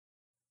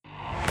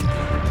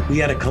We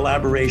had a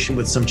collaboration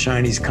with some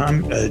Chinese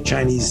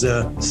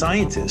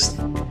scientists.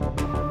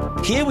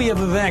 Here we have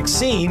a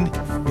vaccine.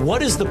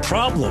 What is the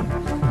problem?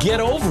 Get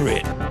over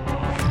it.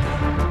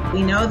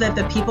 We know that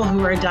the people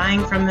who are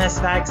dying from this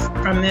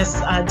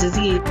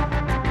disease.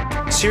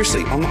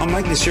 Seriously, I'm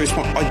making a serious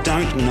point. I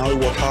don't know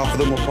what half of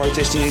them are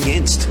protesting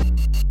against.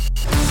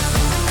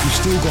 You've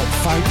still got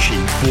Fauci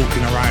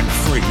walking around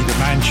free. The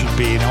man should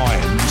be in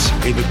irons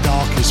in the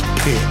darkest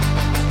pit.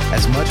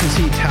 As much as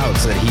he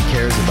touts that he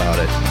cares about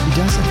it, he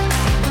doesn't.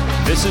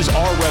 This is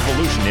our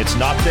revolution. It's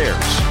not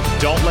theirs.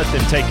 Don't let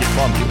them take it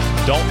from you.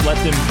 Don't let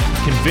them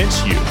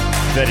convince you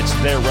that it's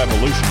their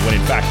revolution when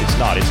in fact it's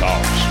not. It's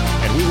ours.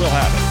 And we will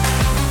have it.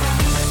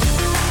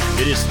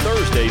 It is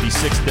Thursday, the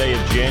 6th day of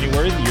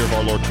January, the year of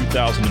our Lord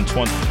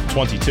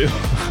 2022.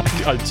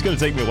 It's going to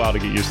take me a while to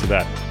get used to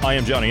that. I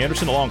am Johnny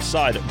Anderson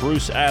alongside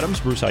Bruce Adams.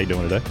 Bruce, how you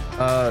doing today?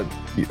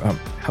 I'm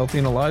healthy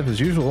and alive as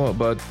usual,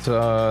 but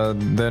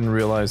then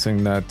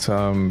realizing that,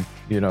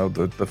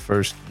 the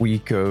first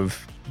week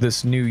of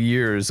this new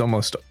year is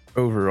almost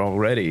over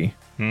already.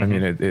 Mm-hmm. I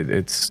mean,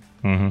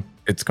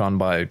 it's gone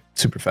by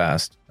super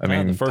fast. I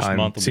mean, the first time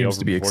month will seems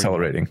to be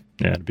accelerating.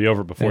 It'll be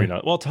over before you know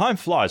it. Well, time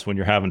flies when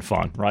you're having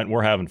fun, right?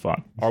 We're having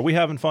fun. Are we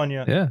having fun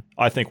yet? Yeah.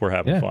 I think we're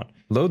having fun.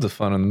 Loads of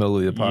fun in the middle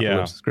of the apocalypse.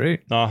 Yeah. It's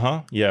great.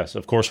 Uh-huh. Yes,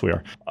 of course we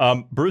are.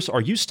 Bruce,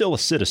 are you still a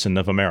citizen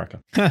of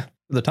America? For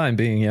the time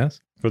being, yes.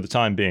 For the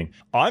time being.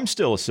 I'm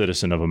still a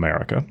citizen of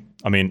America.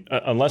 I mean,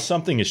 unless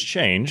something has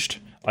changed.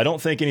 I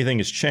don't think anything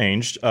has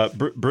changed.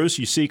 Bruce,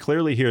 you see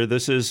clearly here,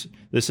 this is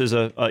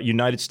a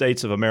United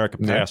States of America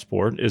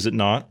passport, is it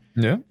not?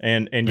 Yeah.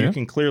 And you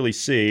can clearly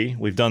see,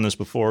 we've done this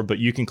before, but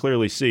you can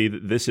clearly see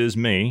that this is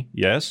me,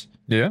 yes?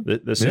 Yeah.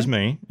 This is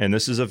me, and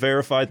this is a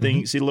verified thing.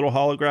 You see the little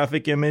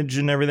holographic image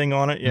and everything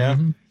on it, yeah?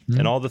 Mm-hmm.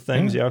 And all the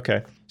things, yeah,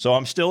 okay. So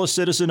I'm still a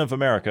citizen of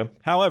America.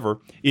 However,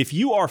 if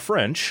you are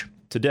French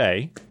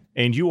today,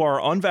 and you are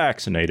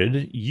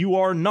unvaccinated, you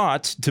are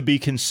not to be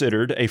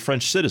considered a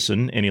French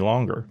citizen any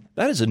longer.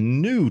 That is a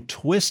new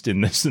twist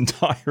in this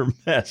entire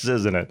mess,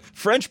 isn't it?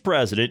 French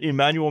President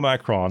Emmanuel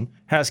Macron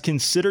has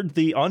considered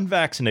the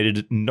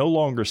unvaccinated no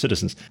longer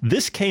citizens.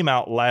 This came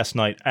out last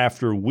night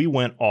after we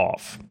went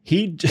off.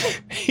 He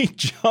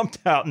jumped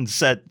out and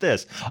said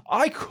this.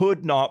 I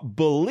could not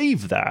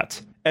believe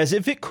that. As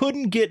if it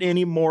couldn't get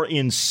any more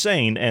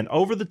insane and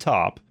over the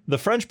top, the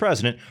French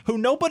president, who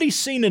nobody's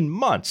seen in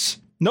months,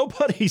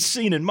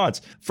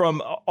 from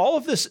all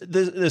of this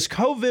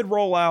COVID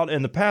rollout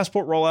and the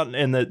passport rollout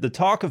and the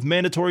talk of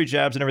mandatory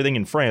jabs and everything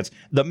in France,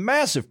 the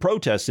massive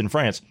protests in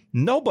France,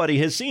 nobody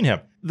has seen him.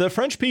 The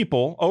French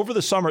people over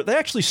the summer, they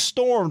actually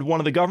stormed one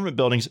of the government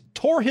buildings,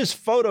 tore his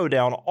photo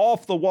down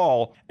off the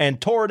wall and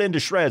tore it into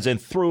shreds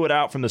and threw it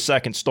out from the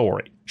second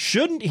story.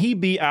 Shouldn't he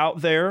be out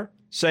there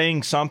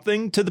saying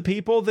something to the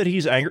people that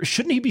he's angry?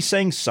 Shouldn't he be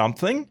saying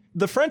something?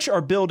 The French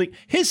are building,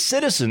 his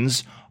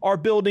citizens are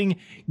building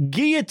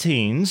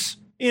guillotines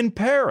in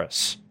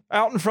Paris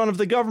out in front of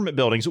the government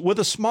buildings with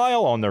a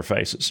smile on their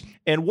faces.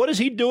 And what is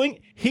he doing?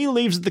 He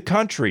leaves the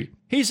country.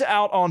 He's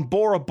out on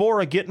Bora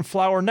Bora getting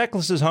flower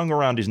necklaces hung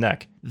around his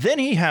neck. Then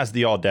he has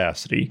the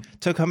audacity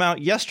to come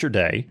out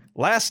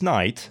last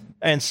night,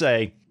 and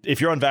say,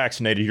 if you're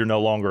unvaccinated, you're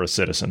no longer a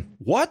citizen.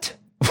 What?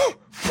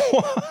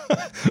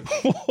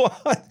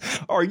 What?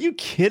 Are you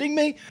kidding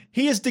me?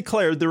 He has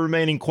declared the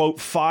remaining, quote,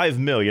 5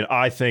 million.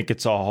 I think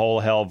it's a whole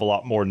hell of a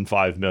lot more than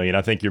 5 million.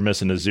 I think you're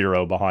missing a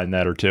zero behind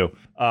that or two.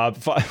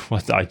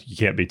 You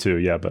can't be two,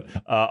 yeah, but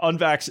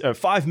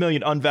 5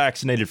 million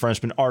unvaccinated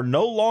Frenchmen are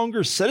no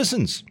longer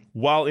citizens.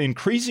 While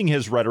increasing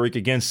his rhetoric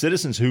against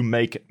citizens who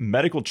make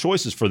medical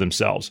choices for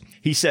themselves,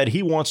 he said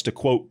he wants to,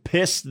 quote,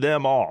 piss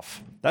them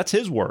off. That's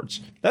his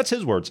words.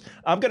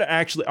 I'm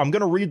going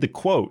to read the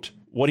quote.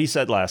 What he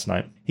said last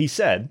night. He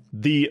said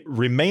the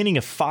remaining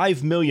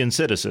 5 million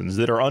citizens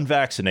that are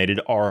unvaccinated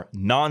are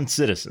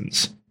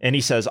non-citizens. And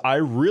he says, I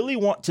really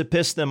want to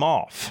piss them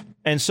off.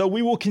 And so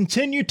we will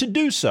continue to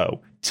do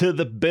so to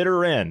the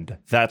bitter end.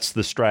 That's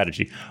the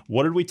strategy.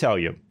 What did we tell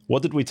you?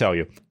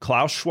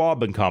 Klaus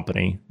Schwab and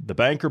company, the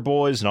banker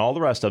boys and all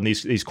the rest of them,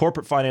 these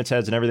corporate finance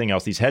heads and everything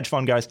else, these hedge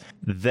fund guys,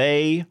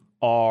 they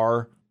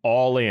are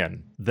all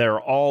in. They're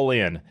all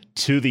in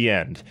to the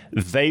end.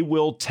 They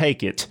will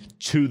take it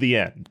to the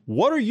end.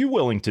 What are you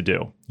willing to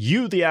do?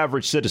 You, the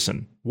average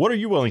citizen, what are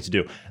you willing to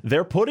do?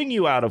 They're putting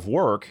you out of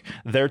work.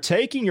 They're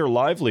taking your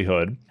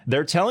livelihood.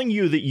 They're telling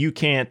you that you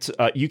can't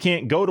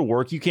go to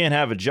work. You can't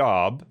have a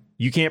job.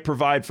 You can't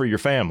provide for your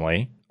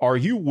family. Are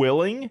you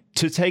willing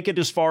to take it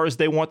as far as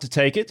they want to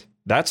take it?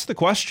 That's the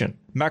question.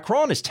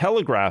 Macron is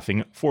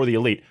telegraphing for the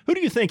elite. Who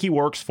do you think he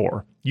works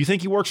for? You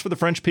think he works for the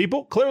French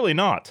people? Clearly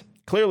not.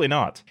 Clearly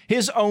not.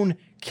 His own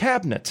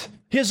cabinet,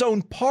 his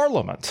own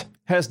parliament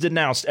has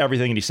denounced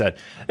everything he said.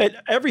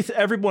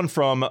 Everyone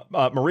from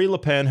Marie Le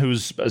Pen,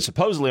 who's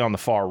supposedly on the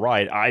far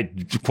right.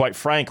 Quite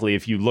frankly,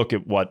 if you look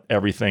at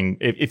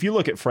if you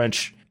look at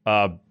French,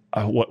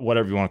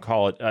 whatever you want to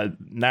call it,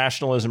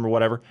 nationalism or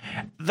whatever,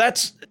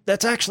 that's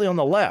actually on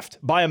the left.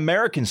 By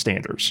American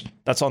standards,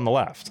 that's on the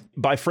left.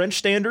 By French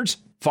standards,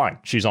 fine,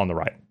 she's on the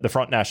right. The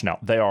Front National,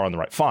 they are on the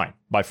right. Fine.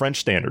 by French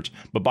standards.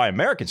 But by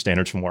American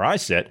standards, from where I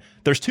sit,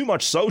 there's too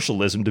much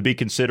socialism to be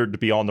considered to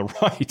be on the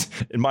right,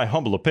 in my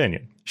humble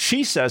opinion.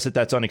 She says that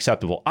that's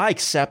unacceptable. I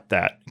accept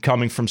that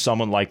coming from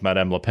someone like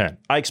Madame Le Pen.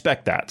 I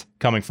expect that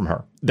coming from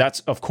her.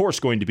 That's, of course,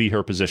 going to be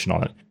her position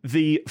on it.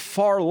 The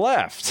far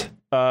left,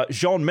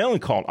 Jean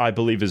Mélenchon, I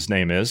believe his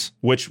name is,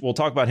 which we'll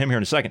talk about him here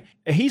in a second.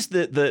 He's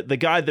the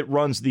guy that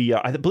runs the,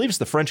 I believe it's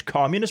the French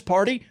Communist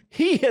Party.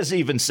 He has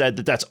even said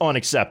that that's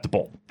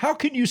unacceptable. How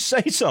can you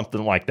say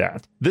something like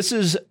that? This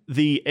is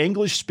the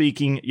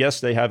English-speaking,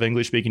 yes, they have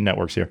English-speaking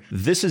networks here.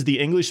 This is the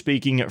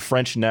English-speaking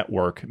French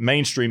network,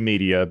 mainstream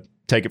media.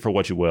 Take it for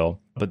what you will,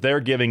 but they're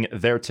giving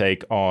their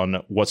take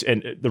on what's,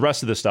 and the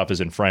rest of this stuff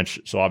is in French,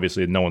 so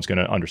obviously no one's going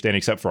to understand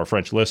except for our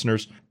French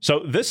listeners. So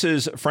this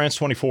is France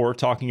 24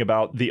 talking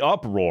about the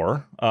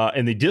uproar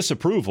and the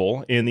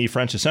disapproval in the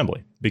French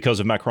Assembly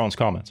because of Macron's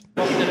comments.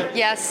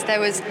 Yes, there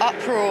was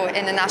uproar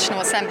in the National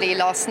Assembly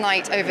last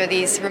night over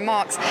these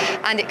remarks,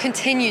 and it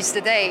continues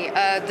today.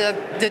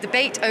 The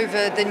debate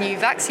over the new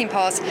vaccine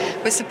pass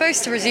was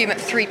supposed to resume at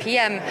 3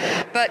 p.m.,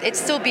 but it's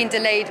still been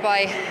delayed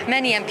by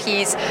many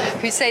MPs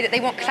who say that they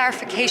want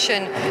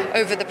clarification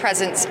over the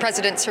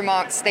president's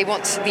remarks. They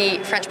want the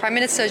French Prime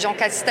Minister, Jean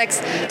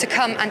Castex, to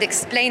come and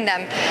explain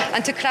them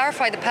and to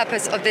clarify the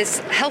purpose of this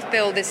health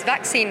bill, this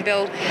vaccine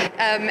bill.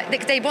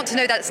 They want to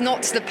know that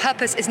the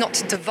purpose is not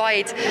to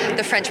divide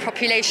the French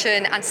population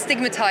and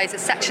stigmatize a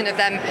section of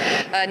them,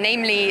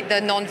 namely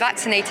the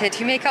non-vaccinated,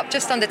 who make up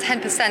just under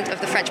 10% of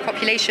the French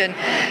population.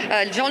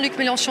 Jean-Luc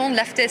Mélenchon,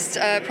 leftist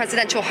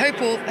presidential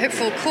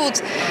hopeful, called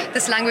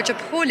this language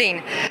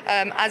appalling,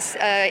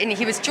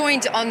 he was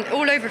joined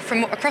all over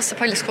from across the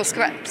political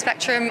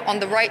spectrum. On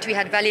the right, we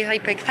had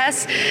Valérie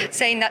Pécresse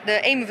saying that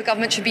the aim of the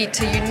government should be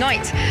to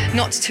unite,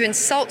 not to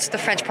insult the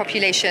French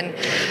population.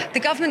 The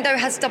government, though,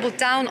 has doubled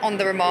down on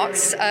the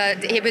remarks.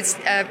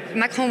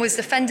 Macron was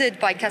defended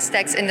by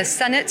Castex in the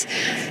Senate.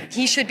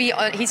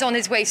 He's on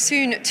his way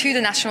soon to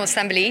the National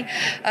Assembly.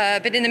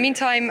 But in the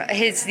meantime,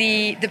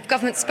 the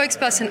government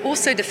spokesperson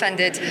also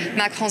defended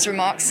Macron's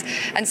remarks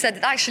and said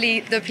that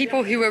actually the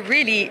people who were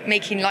really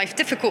making life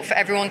difficult for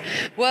everyone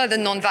were the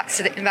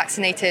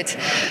non-vaccinated.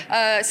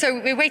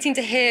 So we're waiting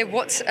to hear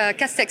what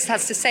Castex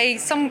has to say.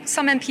 Some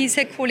MPs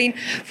are calling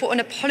for an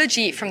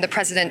apology from the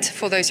president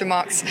for those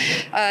remarks.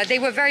 They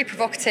were very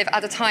provocative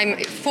at a time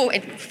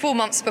 4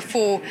 months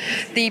before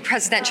the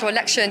presidential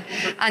election,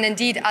 and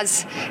indeed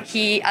as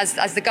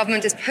the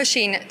government is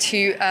pushing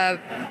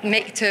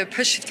to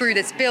push through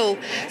this bill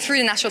through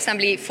the National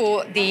Assembly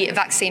for the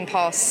vaccine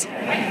pass.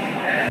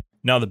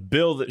 Now, the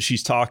bill that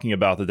she's talking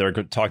about, that they're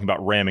talking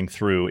about ramming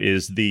through,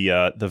 is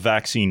the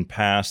vaccine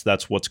pass.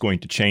 That's what's going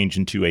to change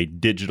into a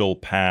digital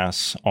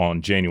pass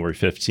on January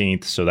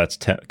 15th. So that's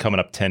coming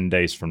up 10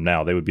 days from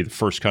now. They would be the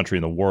first country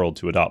in the world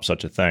to adopt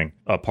such a thing,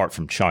 apart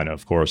from China,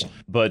 of course.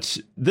 But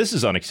this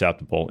is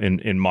unacceptable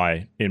in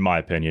my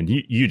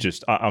opinion.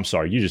 I'm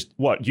sorry.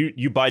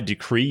 You by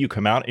decree, you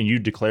come out and you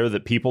declare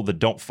that people that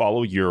don't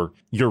follow your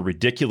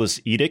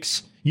ridiculous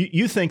edicts.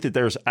 You think that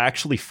there's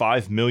actually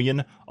 5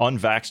 million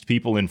unvaxxed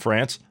people in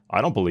France?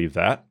 I don't believe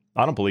that.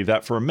 I don't believe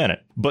that for a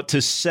minute. But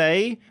to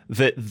say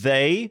that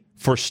they,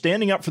 for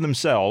standing up for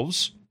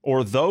themselves,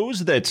 or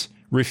those that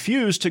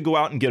refuse to go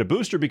out and get a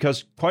booster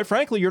because, quite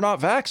frankly, you're not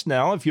vaxxed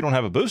now if you don't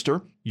have a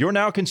booster, you're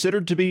now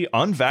considered to be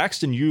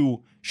unvaxxed and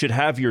you should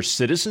have your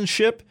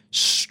citizenship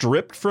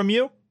stripped from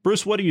you?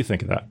 Bruce, what do you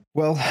think of that?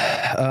 Well,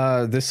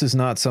 this is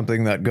not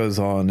something that goes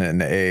on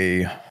in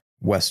a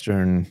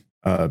Western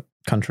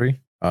country.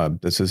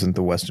 This isn't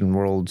the Western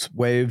world's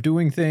way of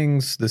doing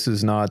things. This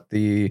is not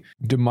the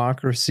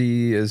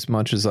democracy, as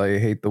much as I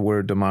hate the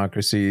word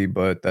democracy,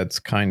 but that's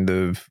kind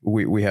of,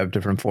 we have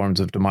different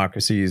forms of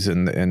democracies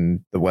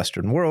in the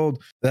Western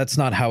world. That's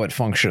not how it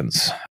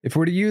functions. If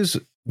we're to use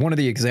one of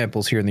the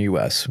examples here in the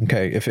US,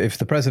 okay, if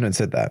the president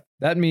said that,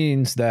 that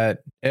means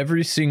that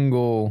every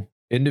single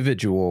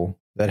individual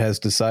that has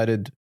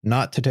decided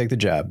not to take the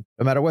jab,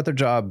 no matter what their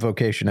job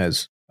vocation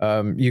is,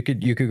 you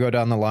could go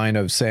down the line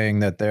of saying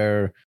that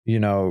they're,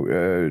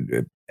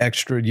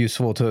 extra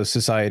useful to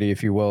society,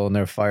 if you will, and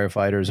they're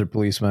firefighters or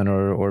policemen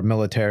or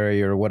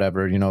military or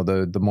whatever,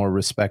 the more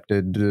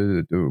respected,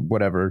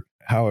 whatever,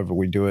 however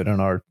we do it in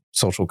our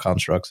social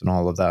constructs and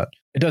all of that.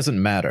 It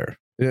doesn't matter.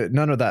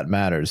 None of that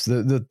matters.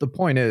 The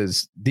point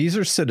is, these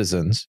are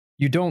citizens.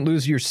 You don't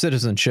lose your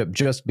citizenship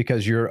just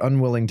because you're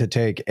unwilling to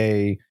take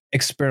a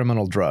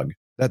experimental drug.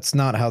 That's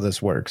not how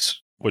this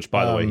works. Which,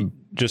 by the way,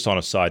 just on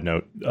a side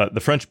note,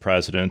 the French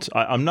president,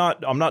 I'm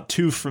not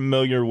too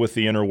familiar with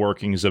the inner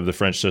workings of the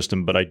French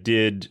system, but I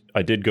did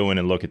go in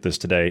and look at this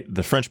today.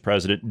 The French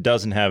president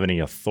doesn't have any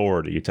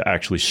authority to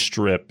actually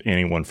strip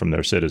anyone from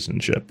their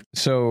citizenship.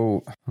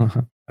 So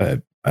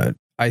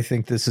I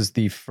think this is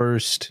the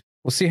first.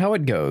 We'll see how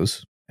it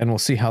goes, and we'll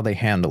see how they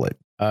handle it.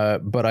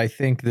 But I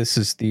think this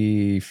is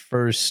the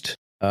first,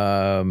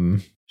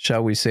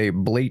 shall we say,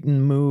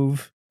 blatant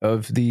move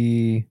of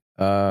the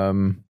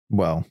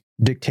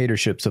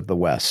dictatorships of the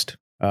West.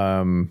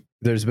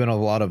 There's been a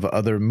lot of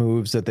other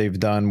moves that they've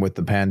done with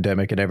the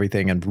pandemic and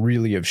everything, and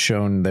really have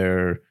shown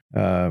their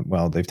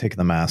Well, they've taken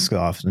the masks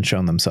off and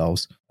shown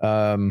themselves.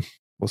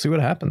 We'll see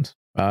what happens.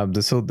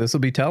 This will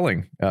be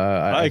telling.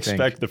 I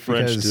expect the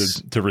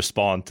French to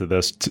respond to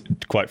this.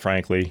 Quite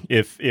frankly,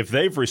 if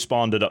they've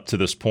responded up to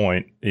this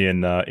point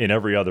in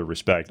every other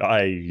respect,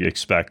 I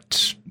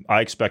expect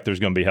there's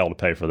going to be hell to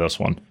pay for this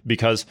one,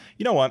 because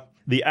you know what?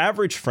 The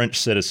average French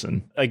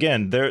citizen,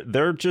 again,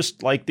 they're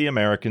just like the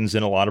Americans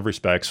in a lot of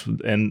respects,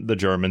 and the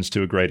Germans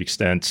to a great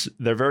extent.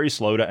 They're very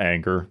slow to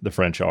anger. The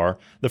French are.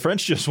 The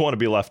French just want to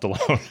be left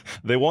alone.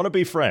 They want to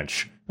be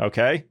French.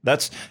 Okay,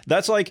 that's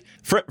like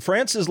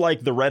France is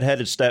like the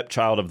redheaded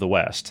stepchild of the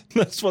West.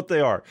 That's what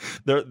they are.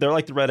 They're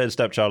like the redheaded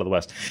stepchild of the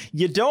West.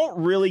 You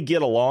don't really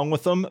get along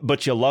with them,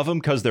 but you love them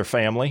because they're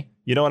family.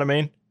 You know what I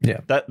mean? Yeah.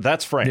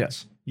 That's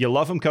France. Yeah. You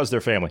love them because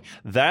they're family.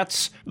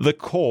 That's the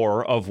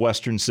core of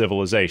Western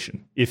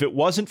civilization. If it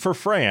wasn't for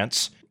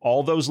France,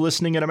 all those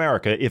listening in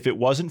America, if it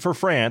wasn't for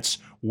France,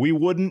 we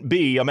wouldn't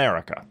be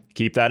America.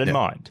 Keep that in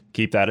mind.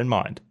 Keep that in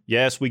mind.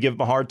 Yes, we give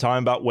them a hard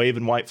time about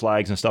waving white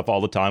flags and stuff all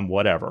the time,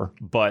 whatever.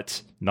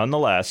 But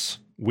nonetheless,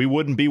 we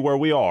wouldn't be where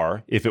we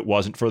are if it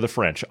wasn't for the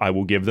French. I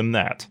will give them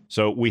that.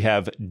 So we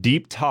have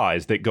deep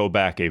ties that go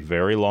back a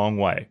very long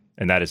way.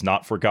 And that is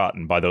not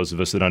forgotten by those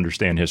of us that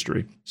understand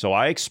history. So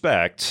I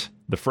expect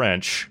the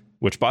French,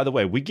 which, by the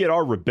way, we get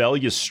our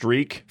rebellious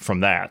streak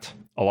from that,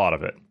 a lot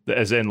of it,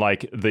 as in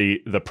like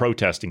the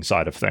protesting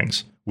side of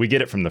things. We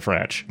get it from the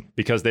French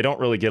because they don't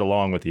really get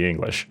along with the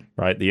English,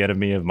 right? The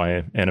enemy of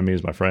my enemy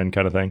is my friend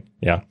kind of thing.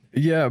 Yeah.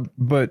 Yeah,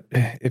 but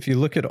if you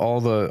look at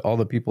all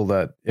the people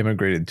that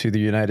immigrated to the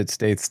United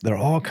States, they're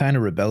all kind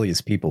of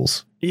rebellious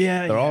peoples.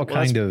 Yeah, they're all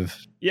kind of.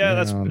 Yeah,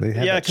 that's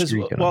because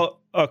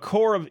a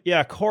core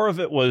of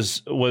it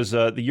was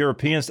the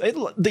Europeans.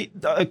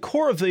 The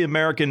core of the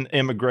American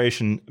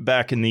immigration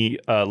back in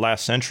the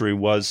last century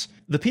was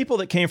the people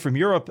that came from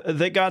Europe.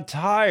 They got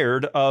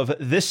tired of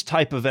this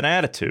type of an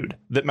attitude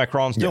that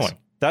Macron's doing.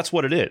 That's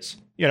what it is.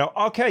 You know,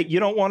 okay, you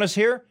don't want us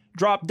here?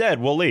 Drop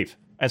dead. We'll leave.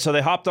 And so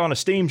they hopped on a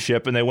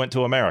steamship and they went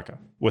to America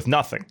with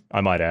nothing, I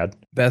might add.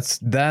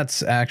 This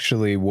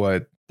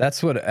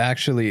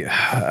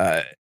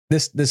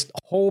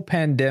whole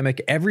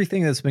pandemic,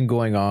 everything that's been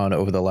going on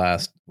over the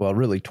last, well,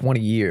 really 20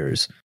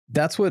 years,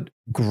 that's what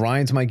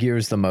grinds my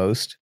gears the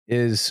most,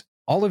 is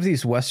all of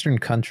these Western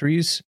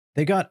countries,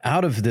 they got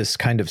out of this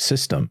kind of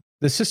system.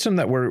 The system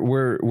that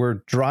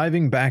we're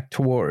driving back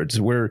towards,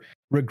 we're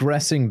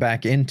regressing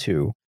back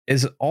into,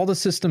 is all the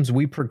systems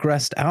we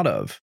progressed out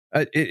of.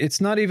 It's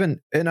not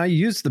even, and I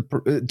use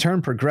the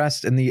term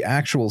progressed in the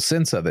actual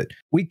sense of it.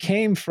 We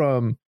came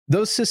from,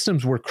 those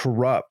systems were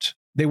corrupt.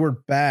 They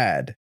were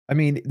bad. I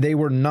mean, they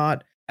were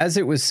not, as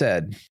it was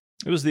said.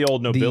 It was the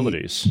old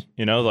nobilities,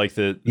 like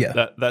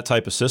that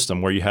type of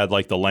system where you had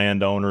like the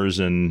landowners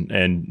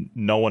and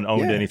no one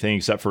owned anything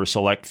except for a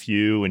select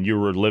few, and you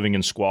were living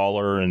in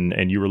squalor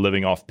and you were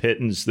living off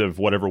pittance of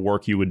whatever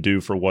work you would do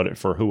for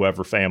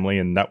whoever family,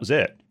 and that was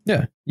it.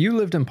 Yeah, you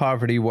lived in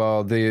poverty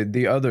while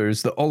the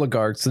others, the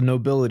oligarchs, the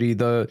nobility,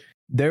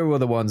 they were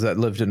the ones that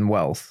lived in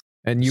wealth,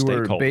 and you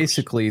were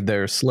basically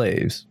their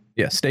slaves.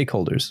 Yeah,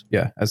 stakeholders.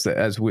 Yeah,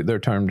 they're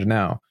termed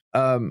now.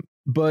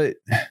 But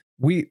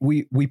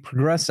we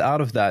progress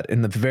out of that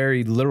in the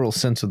very literal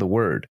sense of the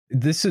word.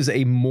 This is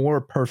a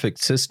more perfect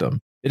system.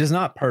 It is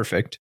not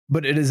perfect,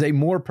 but it is a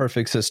more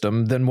perfect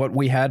system than what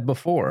we had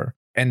before.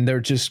 And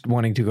they're just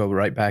wanting to go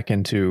right back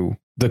into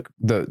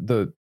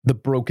the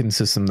broken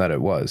system that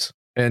it was.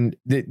 And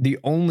the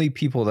only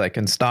people that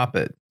can stop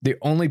it, the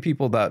only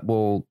people that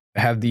will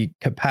have the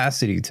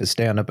capacity to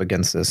stand up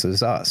against this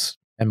is us.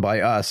 And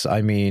by us,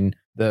 I mean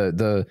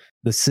the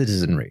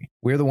citizenry.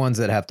 We're the ones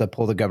that have to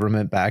pull the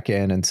government back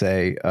in and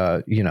say,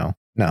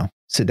 no,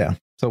 sit down.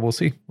 So we'll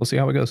see. We'll see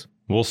how it goes.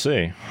 We'll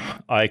see.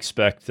 I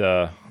expect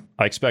the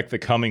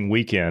coming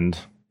weekend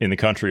in the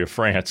country of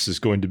France is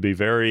going to be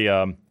very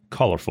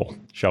colorful,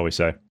 shall we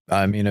say?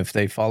 I mean, if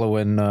they follow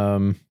in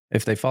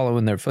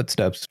their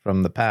footsteps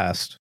from the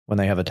past, when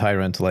they have a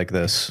tyrant like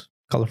this,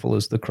 colorful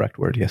is the correct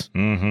word. Yes.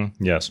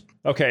 Mm-hmm. Yes.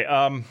 Okay.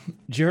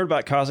 Did you hear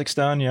about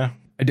Kazakhstan? Yeah.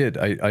 I did.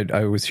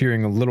 I was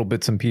hearing little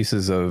bits and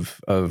pieces of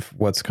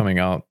what's coming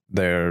out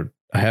there.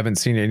 I haven't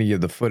seen any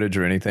of the footage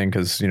or anything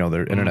because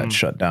their internet's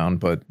shut down.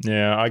 But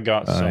yeah, I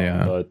got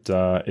some,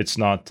 but it's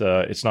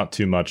not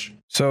too much.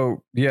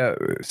 So yeah,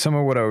 some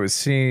of what I was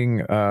seeing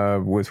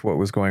with what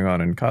was going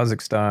on in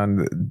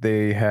Kazakhstan,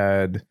 they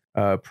had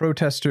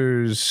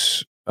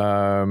protesters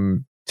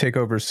take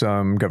over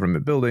some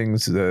government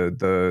buildings.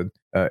 The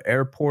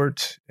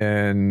airport,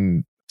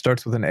 and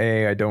starts with an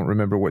A. I don't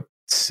remember what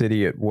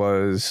city it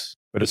was.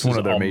 But it's one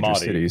of their major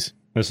cities.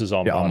 This is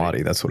Almaty. Yeah,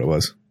 Almaty, that's what it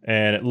was.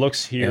 And it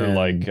looks here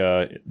like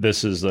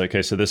this is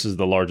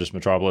the largest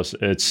metropolis.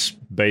 It's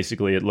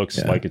basically, it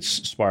looks like it's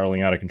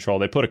spiraling out of control.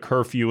 They put a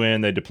curfew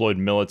in. They deployed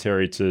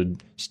military to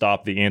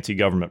stop the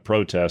anti-government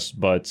protests,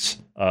 but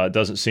it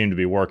doesn't seem to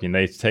be working.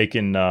 They've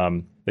taken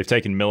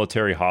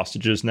military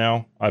hostages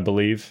now, I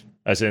believe,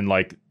 as in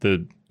like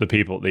the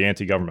people, the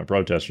anti-government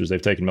protesters.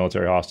 They've taken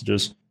military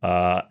hostages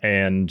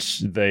and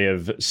they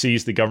have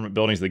seized the government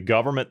buildings. The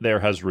government there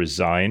has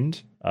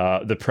resigned.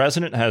 The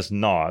president has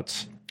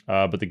not.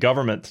 but the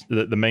government,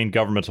 the main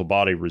governmental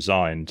body,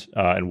 resigned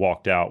and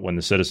walked out when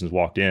the citizens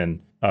walked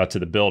in to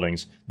the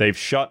buildings. They've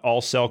shut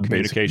all cell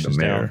communications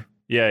down.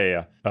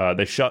 Yeah.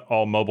 They've shut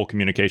all mobile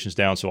communications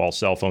down, so all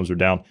cell phones are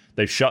down.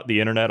 They've shut the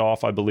internet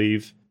off, I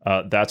believe.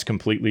 That's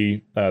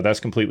completely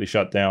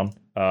shut down.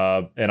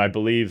 And I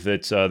believe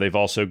that they've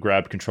also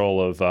grabbed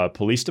control of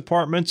police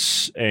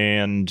departments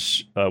and,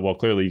 well,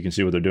 clearly you can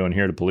see what they're doing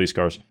here to police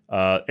cars.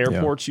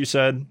 Airports, you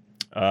said,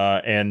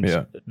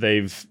 and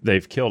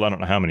they've killed I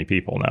don't know how many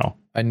people now.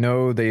 I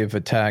know they have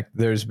attacked.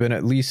 There's been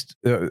at least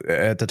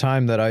at the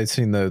time that I've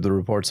seen the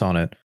reports on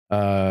it,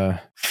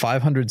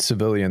 500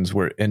 civilians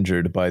were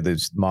injured by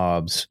these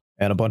mobs,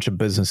 and a bunch of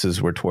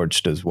businesses were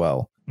torched as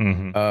well.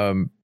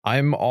 Mm-hmm.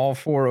 I'm all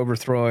for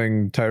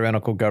overthrowing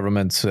tyrannical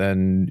governments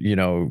and,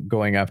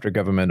 going after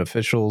government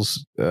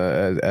officials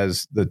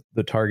as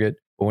the target.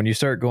 But when you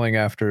start going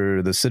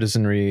after the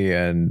citizenry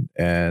and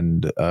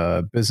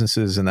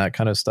businesses and that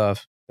kind of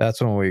stuff,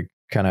 that's when we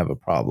kind of have a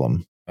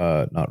problem.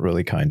 Not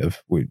really kind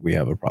of. We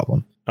have a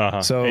problem.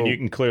 So, and you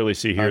can clearly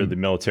see here the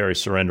military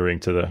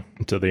surrendering to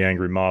the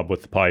angry mob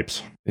with the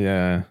pipes.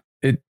 Yeah.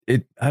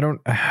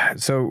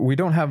 So we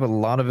don't have a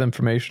lot of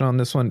information on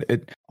this one.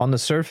 On the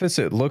surface,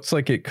 it looks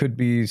like it could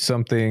be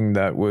something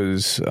that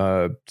was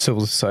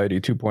Civil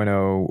Society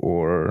 2.0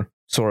 or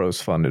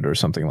Soros funded or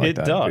something like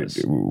that.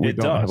 We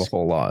don't have a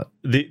whole lot.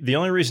 The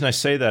only reason I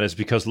say that is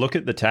because look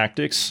at the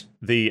tactics,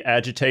 the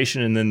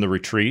agitation, and then the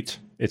retreat.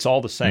 It's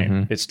all the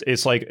same.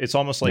 Mm-hmm. It's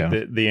almost like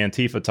the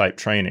Antifa type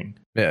training.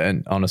 Yeah,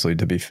 and honestly,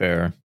 to be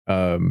fair,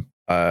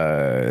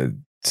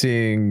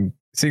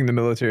 seeing the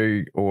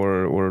military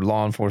or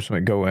law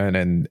enforcement go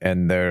in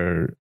and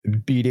they're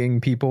beating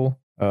people,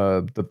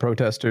 the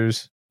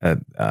protesters,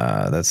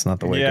 that's not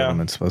the way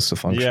government's supposed to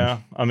function. Yeah,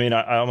 I mean,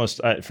 I almost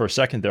for a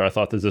second there, I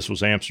thought that this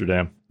was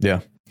Amsterdam.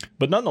 Yeah.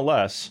 But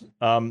nonetheless,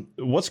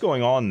 what's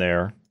going on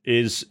there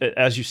is,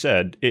 as you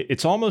said,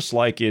 it's almost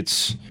like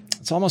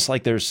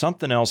there's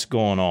something else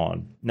going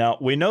on. Now,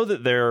 we know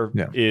that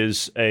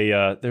there's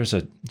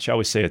a, shall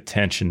we say, a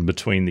tension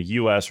between the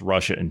U.S.,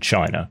 Russia, and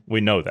China.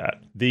 We know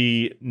that.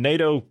 The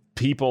NATO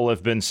people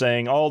have been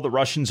saying, the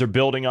Russians are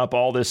building up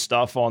all this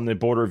stuff on the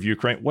border of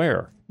Ukraine.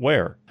 Where?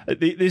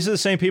 These are the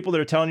same people that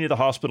are telling you the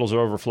hospitals are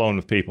overflowing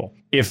with people.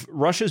 If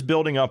Russia's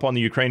building up on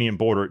the Ukrainian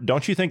border,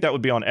 don't you think that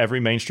would be on every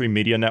mainstream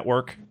media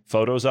network?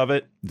 Photos of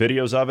it,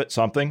 videos of it,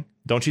 something?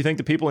 Don't you think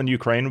the people in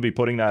Ukraine would be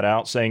putting that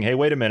out, saying, hey,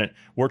 wait a minute,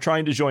 we're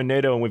trying to join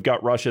NATO and we've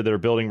got Russia that are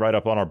building right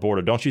up on our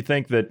border? Don't you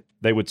think that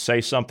they would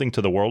say something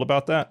to the world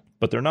about that?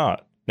 But they're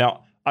not.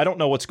 Now, I don't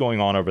know what's going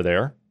on over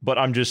there, but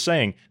I'm just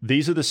saying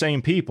these are the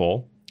same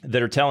people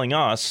that are telling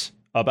us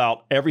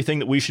about everything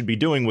that we should be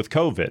doing with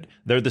COVID.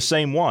 They're the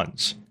same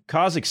ones.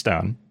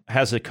 Kazakhstan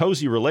has a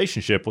cozy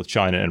relationship with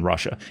China and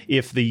Russia.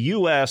 If the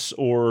U.S.,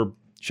 or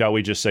shall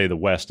we just say the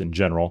West in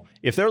general,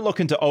 if they're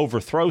looking to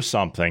overthrow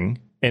something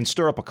and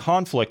stir up a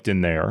conflict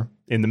in there,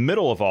 in the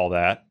middle of all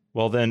that,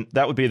 well, then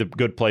that would be the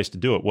good place to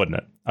do it, wouldn't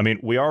it? I mean,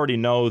 we already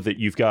know that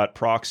you've got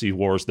proxy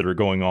wars that are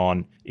going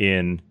on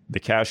in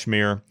the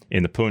Kashmir,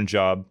 in the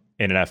Punjab,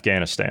 and in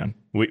Afghanistan.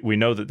 We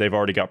know that they've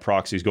already got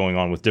proxies going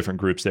on with different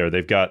groups there.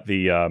 They've got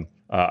the,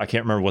 I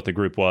can't remember what the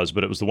group was,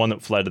 but it was the one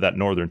that fled to that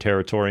northern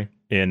territory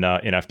in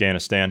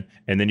Afghanistan.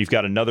 And then you've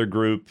got another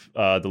group,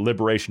 the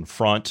Liberation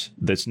Front,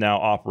 that's now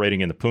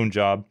operating in the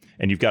Punjab.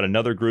 And you've got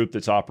another group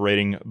that's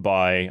operating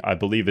by, I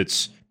believe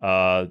it's,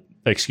 the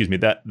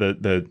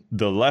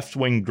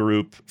left-wing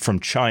group from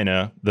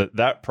China,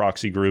 that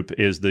proxy group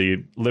is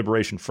the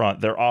Liberation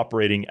Front. They're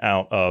operating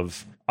out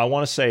of, I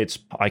want to say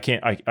I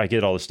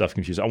get all this stuff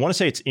confused. I want to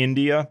say it's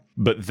India,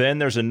 but then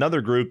there's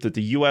another group that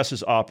the U.S.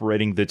 is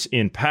operating that's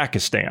in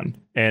Pakistan.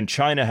 And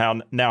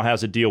China now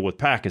has a deal with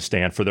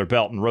Pakistan for their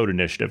Belt and Road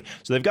Initiative.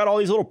 So they've got all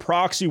these little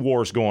proxy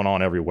wars going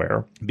on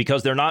everywhere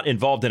because they're not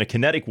involved in a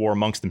kinetic war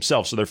amongst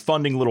themselves. So they're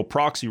funding little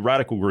proxy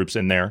radical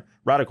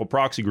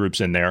proxy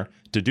groups in there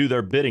to do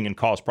their bidding and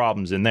cause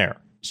problems in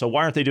there. So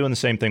why aren't they doing the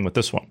same thing with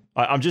this one?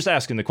 I'm just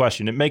asking the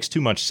question. It makes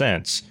too much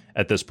sense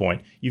at this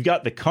point. You've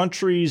got the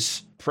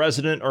country's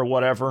president or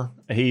whatever.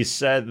 He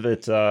said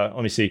that,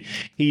 let me see,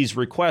 he's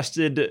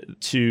requested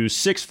to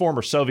 6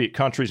 former Soviet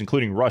countries,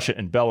 including Russia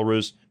and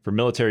Belarus, for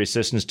military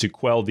assistance to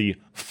quell the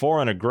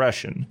foreign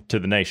aggression to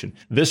the nation.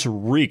 This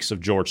reeks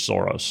of George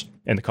Soros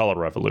and the Color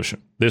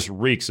Revolution. This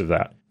reeks of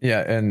that.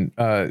 Yeah, and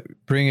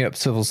bringing up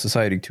Civil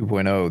Society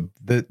 2.0,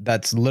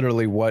 that's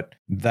literally what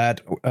that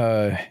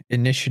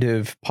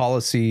initiative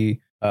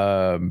policy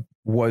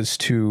was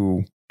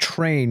to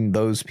train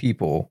those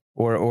people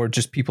or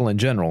just people in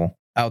general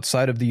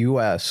outside of the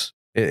U.S.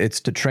 It's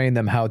to train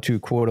them how to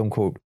quote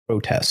unquote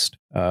protest.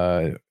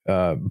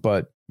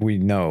 But we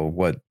know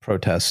what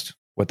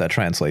that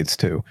translates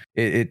to.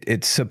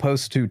 It's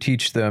supposed to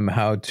teach them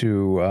how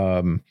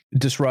to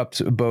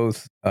disrupt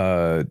both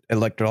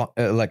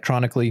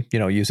electronically,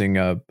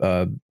 using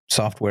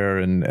software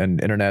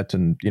and internet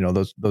and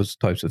those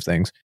types of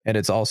things. And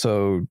it's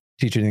also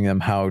teaching them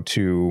how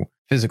to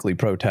physically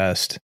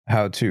protest,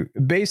 how to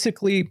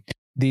basically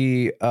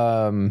you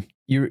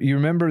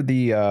remember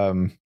the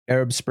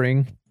Arab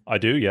Spring I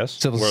do, yes.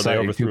 Civil Where they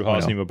Society overthrew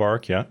 2.0. Hosni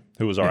Mubarak,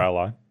 who was our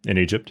ally in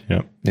Egypt.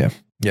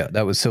 Yeah,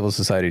 that was Civil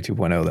Society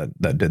 2.0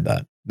 that did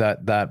that.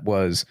 That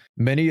was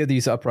many of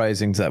these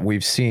uprisings that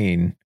we've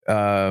seen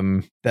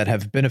that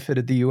have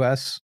benefited the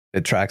U.S.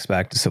 It tracks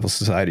back to Civil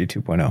Society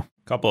 2.0.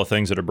 Couple of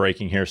things that are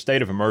breaking here.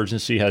 State of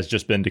emergency has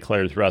just been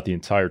declared throughout the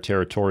entire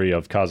territory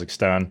of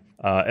Kazakhstan,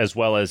 as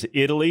well as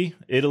Italy.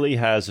 Italy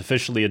has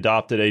officially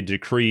adopted a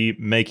decree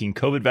making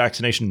COVID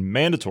vaccination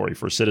mandatory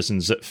for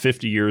citizens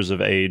 50 years of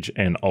age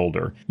and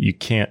older. You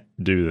can't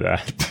do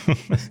that.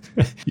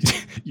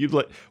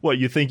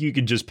 You think you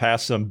could just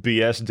pass some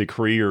BS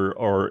decree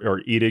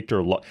or edict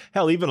or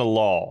hell, even a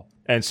law,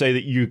 and say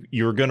that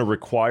you're going to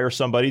require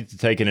somebody to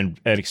take an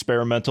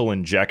experimental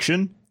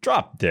injection?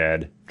 Drop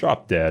dead.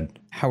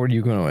 How are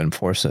you going to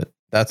enforce it?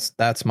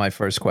 That's my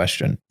first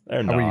question. How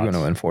are you going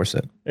to enforce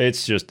it?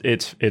 It's just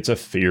it's a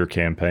fear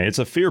campaign. It's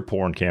a fear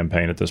porn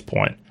campaign at this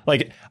point.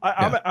 Like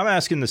I'm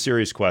asking the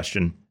serious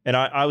question, and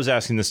I was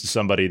asking this to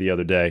somebody the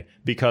other day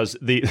because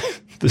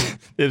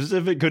as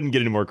if it couldn't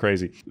get any more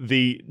crazy.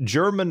 The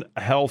German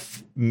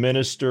health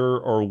minister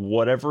or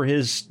whatever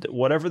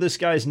this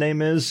guy's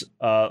name is,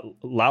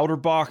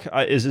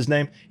 Lauterbach is his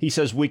name. He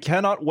says we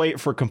cannot wait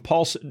for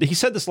He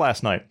said this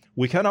last night.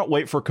 We cannot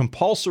wait for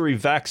compulsory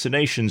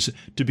vaccinations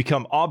to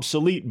become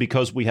obsolete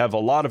because we have a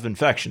lot of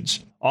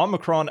infections.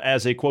 Omicron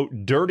as a,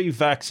 quote, dirty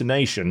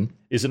vaccination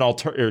is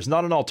not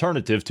an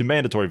alternative to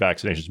mandatory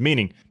vaccinations,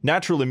 meaning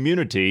natural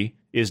immunity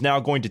is now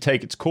going to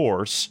take its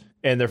course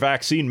and their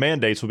vaccine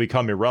mandates will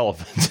become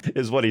irrelevant,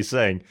 is what he's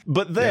saying.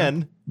 But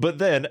then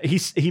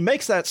he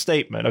makes that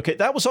statement. Okay,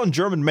 that was on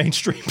German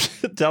mainstream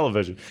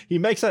television. He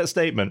makes that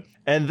statement,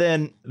 and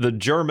then the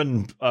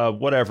German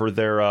whatever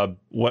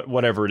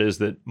it is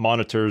that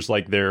monitors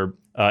like their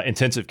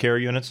intensive care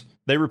units,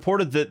 they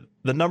reported that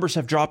the numbers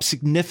have dropped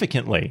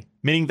significantly,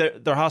 meaning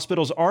that their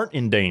hospitals aren't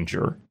in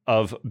danger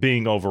of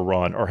being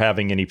overrun or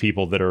having any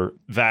people that are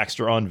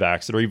vaxxed or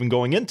unvaxxed that are even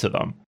going into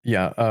them.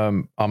 Yeah,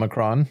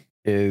 Omicron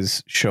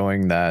is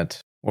showing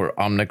that, or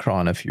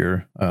Omicron if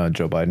you're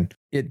Joe Biden,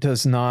 it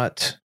does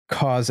not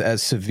cause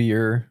as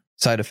severe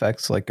side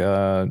effects like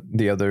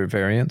the other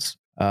variants.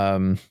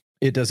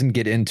 It doesn't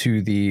get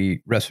into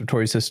the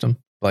respiratory system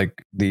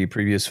like the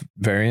previous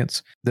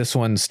variants. This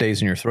one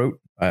stays in your throat.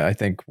 I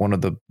think one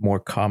of the more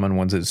common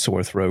ones is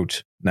sore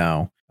throat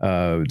now,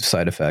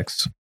 side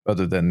effects,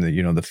 other than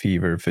the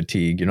fever,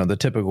 fatigue, the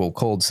typical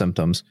cold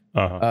symptoms.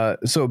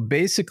 So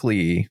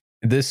basically,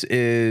 this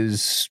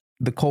is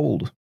the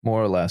cold,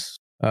 more or less.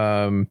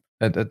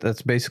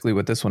 That's basically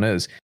what this one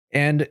is.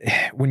 And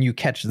when you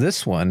catch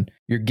this one,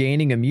 you're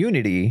gaining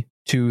immunity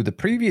to the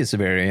previous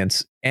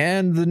variants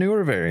and the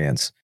newer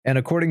variants. And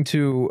according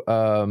to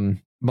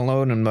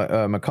Malone and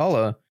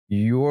McCullough,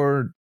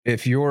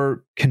 if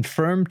you're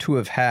confirmed to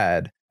have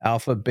had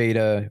Alpha,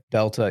 Beta,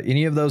 Delta,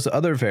 any of those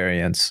other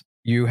variants,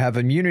 you have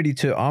immunity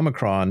to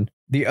Omicron,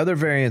 the other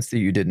variants that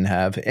you didn't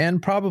have,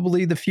 and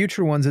probably the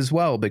future ones as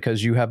well,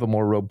 because you have a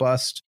more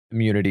robust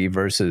immunity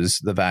versus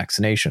the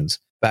vaccinations.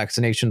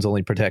 Vaccinations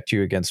only protect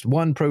you against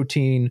one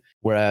protein,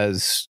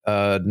 whereas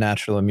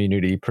natural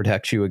immunity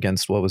protects you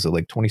against, what was it,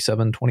 like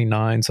 27,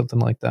 29, something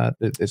like that?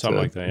 It's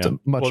a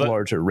much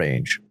larger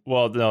range.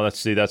 Well, no,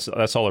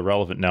 that's all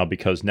irrelevant now,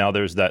 because now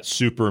there's that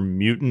super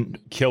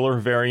mutant killer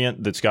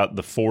variant that's got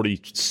the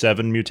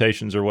 47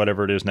 mutations or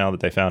whatever it is now that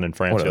they found in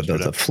France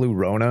yesterday. The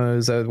Flu-Rona,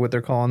 is that what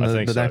they're calling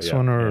the next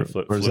one? Or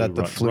is that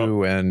the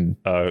flu and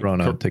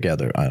Rona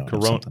together? I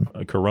don't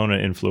know. Corona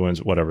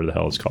influenza, whatever the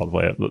hell it's called,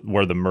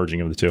 where the merging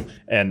of the two.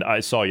 And I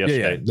saw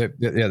yesterday.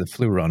 The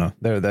Flu-Rona.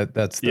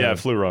 That's the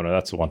Flu-Rona.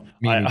 That's the one.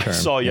 I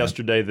saw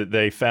yesterday that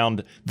they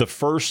found the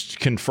first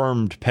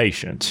confirmed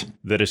patient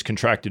that has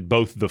contracted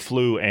both the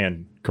flu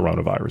and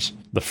coronavirus.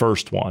 The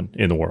first one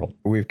in the world.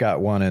 We've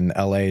got one in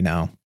LA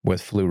now with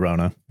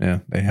Flu-Rona. Yeah,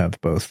 they have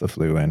both the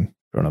flu and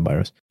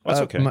coronavirus. That's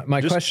okay.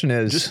 My question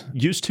is, just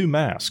use 2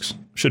 masks.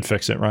 Should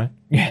fix it, right?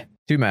 Yeah.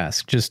 2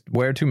 masks. Just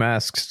wear 2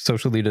 masks,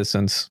 socially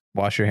distance,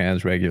 wash your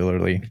hands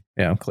regularly.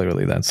 Yeah,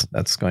 clearly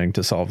that's going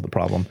to solve the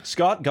problem.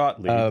 Scott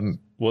Gottlieb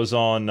was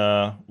on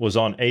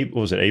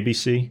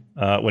ABC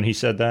when he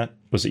said that?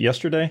 Was it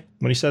yesterday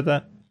when he said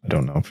that? I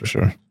don't know for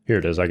sure. Here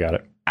it is. I got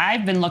it.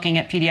 I've been looking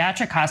at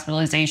pediatric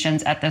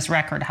hospitalizations at this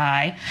record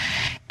high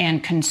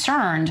and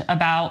concerned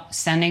about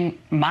sending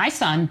my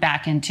son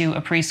back into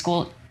a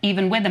preschool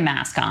even with a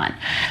mask on.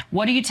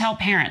 What do you tell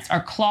parents?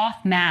 Are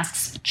cloth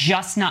masks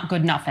just not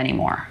good enough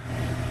anymore?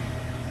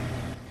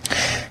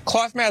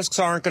 Cloth masks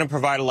aren't going to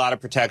provide a lot of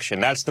protection.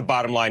 That's the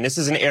bottom line. This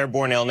is an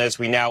airborne illness.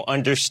 We now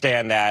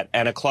understand that.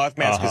 And a cloth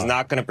mask is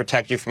not going to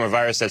protect you from a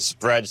virus that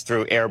spreads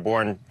through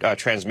airborne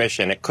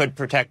transmission. It could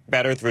protect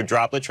better through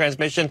droplet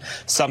transmission,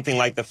 something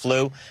like the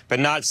flu, but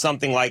not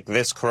something like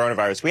this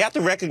coronavirus. We have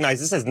to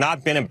recognize this has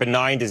not been a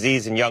benign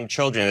disease in young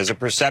children. There's a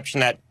perception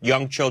that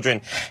young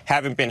children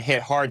haven't been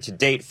hit hard to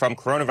date from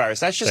coronavirus.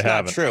 That's just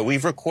not true.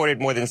 We've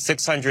recorded more than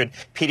 600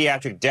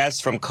 pediatric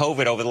deaths from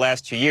COVID over the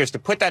last 2 years. To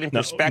put that in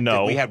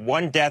perspective, we had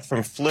 1 death death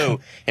from flu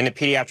in the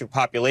pediatric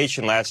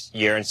population last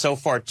year, and so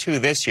far 2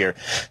 this year.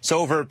 So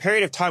over a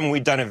period of time,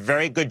 we've done a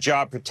very good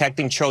job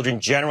protecting children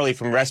generally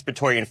from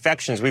respiratory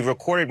infections. We've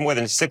recorded more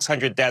than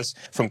 600 deaths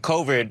from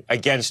COVID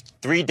against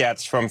 3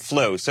 deaths from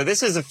flu. So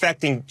this is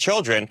affecting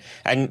children,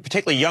 and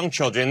particularly young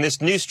children.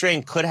 This new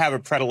strain could have a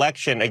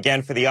predilection,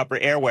 again, for the upper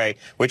airway,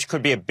 which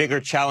could be a bigger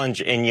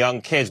challenge in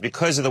young kids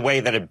because of the way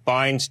that it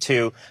binds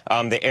to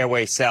the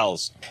airway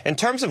cells. In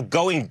terms of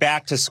going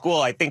back to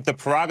school, I think the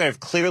prerogative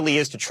clearly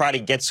is to try to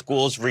get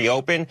schools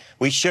reopened.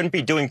 We shouldn't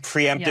be doing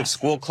preemptive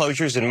school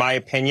closures, in my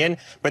opinion,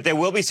 but there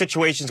will be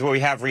situations where we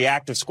have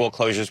reactive school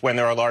closures when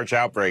there are large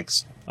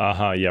outbreaks.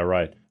 Yeah,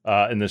 right.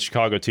 And the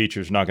Chicago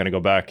teachers are not going to go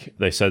back.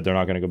 They said they're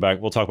not going to go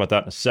back. We'll talk about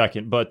that in a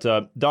second. But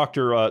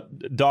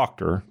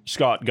Dr.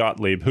 Scott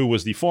Gottlieb, who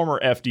was the former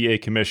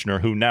FDA commissioner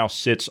who now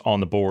sits on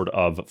the board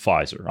of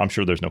Pfizer. I'm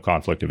sure there's no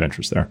conflict of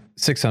interest there.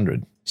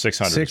 600.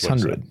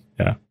 600.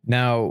 Yeah.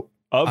 Now,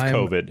 of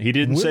COVID. He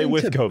didn't say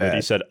with COVID.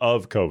 He said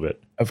of COVID.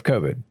 Of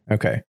COVID.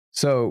 Okay.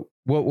 So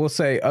we'll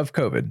say of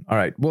COVID. All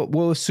right.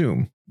 We'll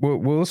assume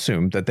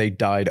that they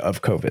died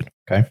of COVID.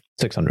 Okay.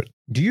 600.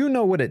 Do you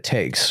know what it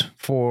takes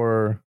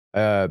for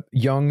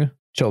young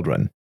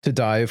children to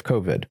die of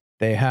COVID?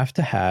 They have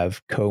to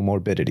have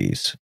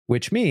comorbidities,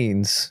 which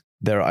means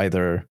they're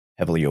either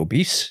heavily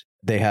obese,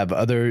 they have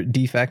other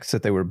defects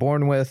that they were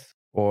born with,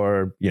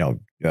 or,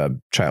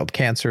 child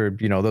cancer,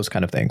 those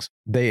kind of things.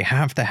 They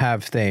have to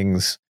have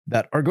things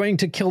that are going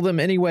to kill them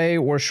anyway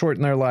or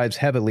shorten their lives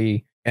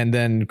heavily. And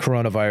then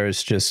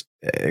coronavirus just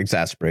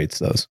exacerbates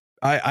those.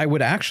 I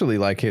would actually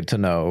like it to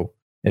know,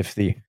 if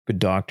the good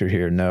doctor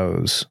here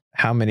knows,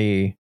 how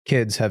many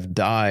kids have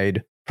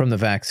died from the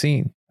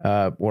vaccine,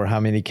 or how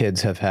many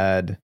kids have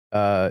had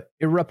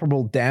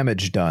irreparable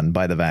damage done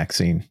by the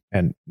vaccine.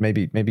 And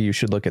maybe you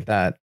should look at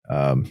that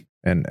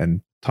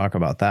and talk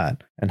about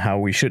that and how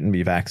we shouldn't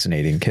be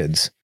vaccinating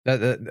kids.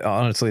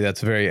 Honestly,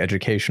 that's very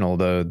educational.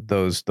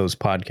 Those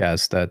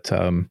podcasts that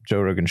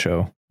Joe Rogan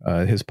show,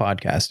 his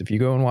podcast. If you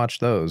go and watch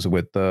those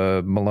with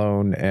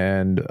Malone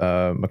and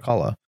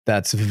McCullough,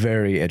 that's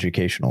very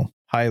educational.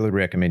 Highly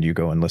recommend you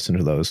go and listen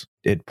to those.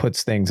 It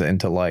puts things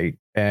into light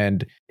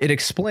and it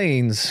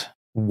explains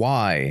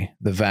why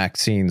the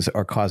vaccines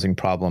are causing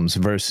problems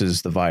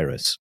versus the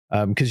virus.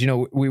 Because,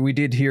 we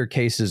did hear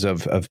cases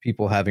of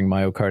people having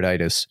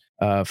myocarditis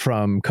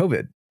from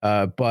COVID.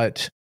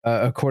 But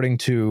according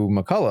to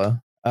McCullough,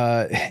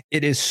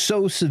 it is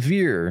so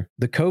severe,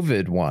 the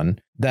COVID one,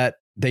 that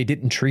they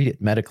didn't treat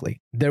it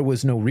medically. There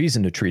was no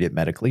reason to treat it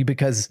medically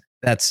because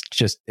that's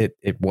just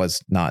it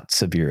was not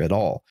severe at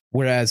all.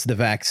 Whereas the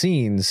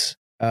vaccines,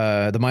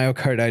 the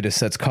myocarditis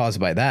that's caused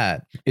by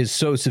that is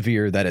so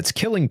severe that it's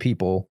killing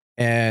people.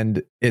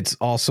 And it's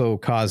also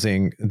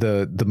causing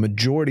the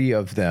majority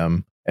of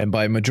them, and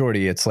by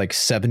majority, it's like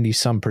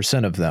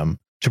 70% of them,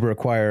 to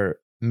require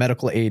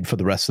medical aid for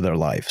the rest of their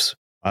lives.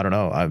 I don't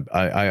know.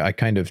 I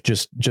kind of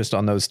just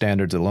on those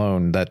standards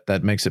alone,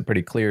 that makes it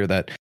pretty clear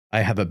that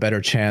I have a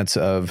better chance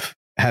of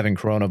having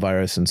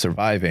coronavirus and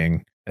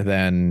surviving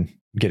than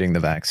getting the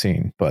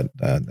vaccine. But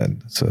I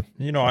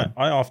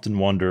often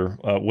wonder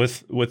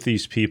with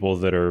these people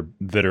that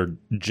are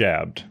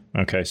jabbed.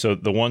 Okay, so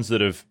the ones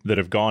that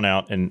have gone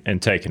out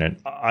and taken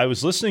it. I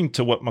was listening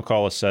to what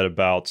McCullough said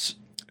about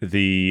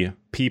the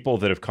people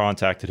that have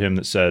contacted him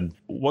that said,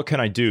 what can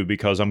I do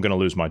because I'm going to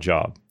lose my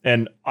job?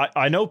 And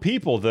I know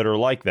people that are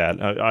like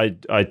that.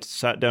 I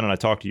sat down and I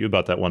talked to you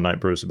about that one night,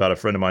 Bruce, about a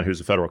friend of mine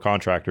who's a federal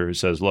contractor who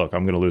says, look,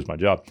 I'm going to lose my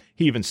job.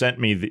 He even sent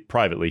me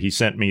privately. He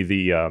sent me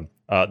the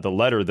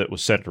letter that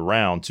was sent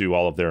around to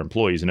all of their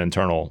employees, an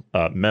internal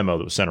memo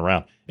that was sent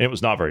around. And it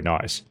was not very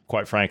nice.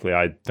 Quite frankly,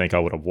 I think I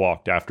would have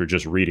walked after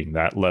just reading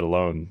that, let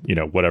alone,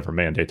 whatever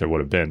mandate there would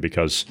have been,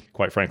 because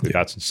quite frankly,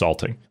 that's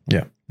insulting.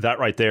 Yeah. That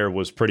right there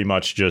was pretty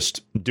much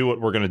just do what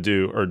we're going to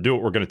do, or do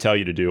what we're going to tell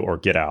you to do, or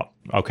get out.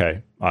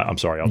 Okay. I'm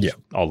sorry.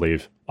 I'll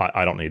leave.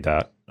 I don't need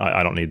that.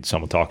 I don't need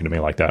someone talking to me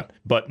like that.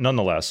 But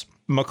nonetheless,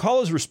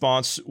 McCullough's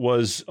response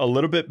was a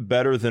little bit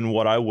better than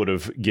what I would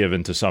have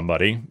given to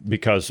somebody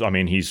because,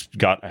 he's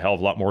got a hell of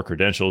a lot more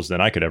credentials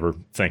than I could ever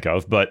think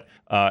of. But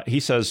he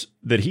says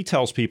that he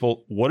tells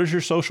people, what does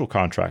your social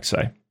contract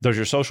say? Does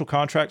your social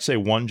contract say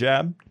 1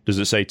 jab? Does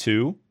it say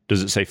 2?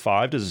 Does it say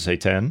 5? Does it say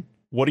 10?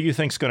 What do you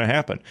think's going to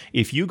happen?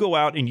 If you go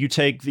out and you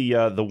take the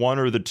 1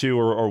 or the 2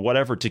 or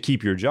whatever to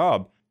keep your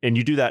job, and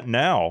you do that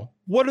now,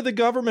 what are the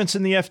governments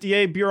and the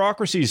FDA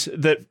bureaucracies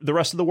that the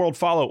rest of the world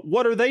follow?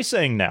 What are they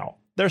saying now?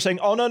 They're saying,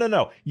 oh,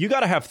 no. You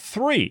got to have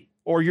 3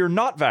 or you're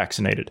not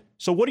vaccinated.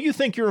 So what do you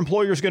think your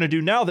employer is going to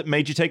do now that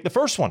made you take the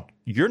first one?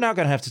 You're now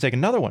going to have to take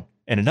another one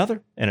and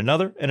another and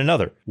another and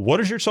another. What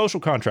does your social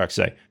contract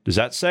say? Does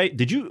that say,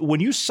 when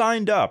you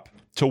signed up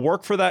to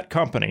work for that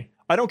company,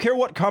 I don't care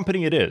what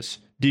company it is,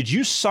 did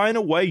you sign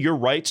away your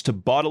rights to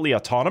bodily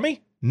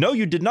autonomy? No,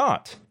 you did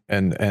not.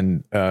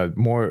 And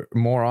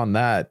more on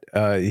that,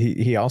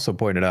 he also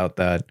pointed out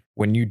that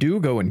when you do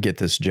go and get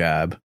this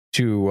jab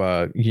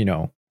to,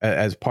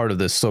 as part of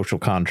this social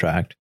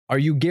contract, are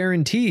you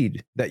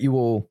guaranteed that you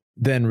will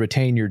then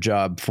retain your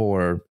job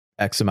for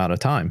X amount of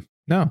time?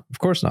 No, of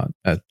course not.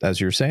 As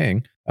you're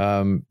saying,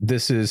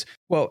 this is,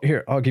 well,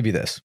 here, I'll give you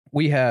this.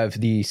 We have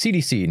the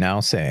CDC now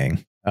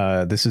saying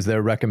this is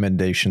their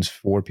recommendations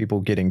for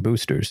people getting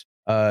boosters.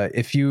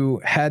 If you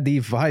had the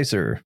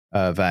Pfizer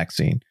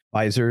vaccine,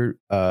 Pfizer,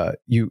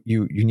 you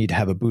need to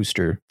have a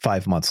booster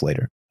 5 months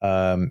later.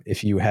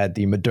 If you had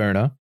the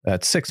Moderna,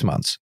 that's 6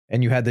 months.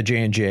 And you had the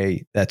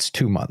J&J, that's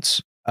 2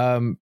 months.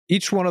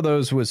 Each one of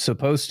those was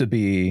supposed to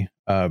be,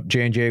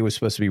 J&J was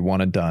supposed to be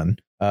one and done.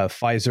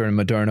 Pfizer and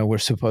Moderna were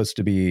supposed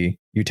to be,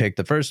 you take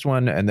the first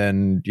one and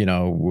then,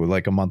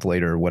 like a month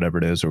later, or whatever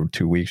it is, or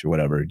 2 weeks or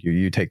whatever,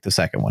 you take the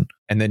second one.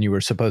 And then you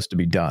were supposed to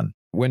be done.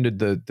 When did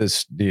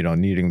this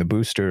needing the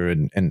booster?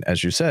 And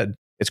as you said,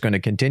 it's going to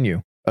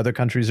continue. Other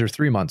countries are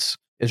 3 months.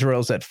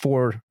 Israel's at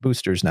 4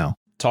 boosters now.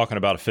 Talking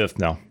about a 5th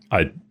now.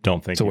 I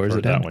don't think you've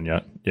heard that one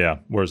yet. Yeah.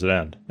 Where's it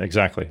end?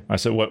 Exactly. I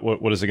said,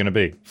 what is it going to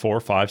be?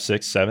 4, 5,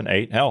 6, 7,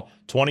 8, hell,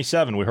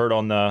 27. We heard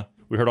on the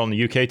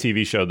UK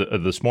TV show,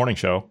 this morning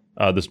show,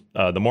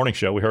 the morning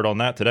show. We heard on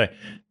that today.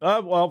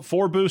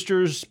 4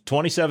 boosters,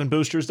 27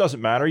 boosters,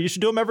 doesn't matter. You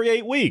should do them every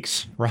 8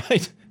 weeks,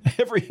 right?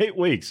 Every 8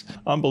 weeks.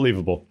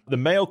 Unbelievable. The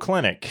Mayo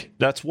Clinic,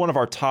 that's one of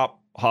our top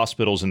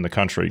hospitals in the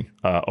country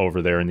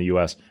over there in the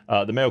U.S.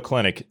 The Mayo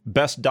Clinic,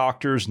 best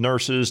doctors,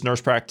 nurses,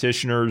 nurse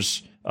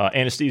practitioners,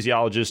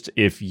 anesthesiologists.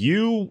 If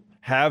you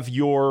have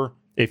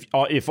if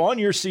on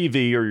your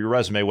CV or your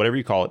resume, whatever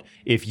you call it,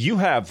 if you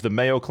have the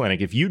Mayo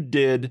Clinic, if you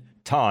did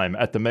time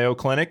at the Mayo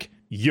Clinic,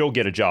 you'll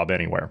get a job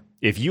anywhere.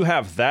 If you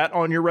have that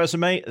on your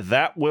resume,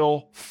 that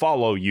will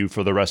follow you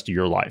for the rest of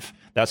your life.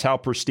 That's how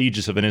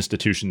prestigious of an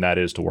institution that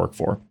is to work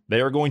for. They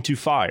are going to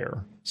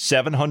fire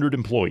 700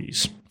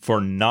 employees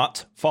for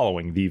not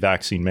following the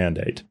vaccine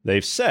mandate.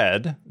 They've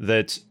said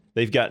that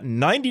they've got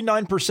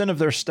 99% of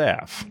their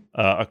staff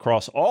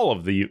across all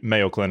of the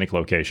Mayo Clinic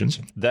locations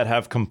that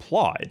have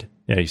complied.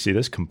 Yeah, you see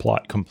this?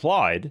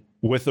 Complied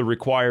with the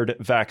required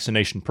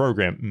vaccination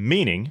program,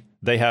 meaning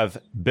they have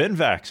been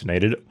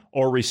vaccinated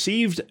or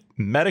received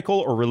medical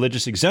or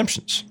religious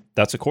exemptions.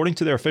 That's according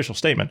to their official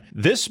statement.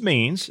 This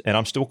means, and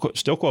I'm still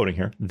quoting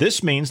here,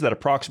 this means that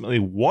approximately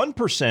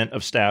 1%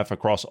 of staff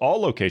across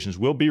all locations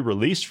will be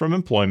released from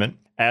employment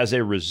as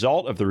a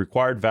result of the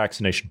required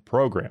vaccination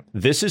program.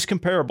 This is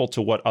comparable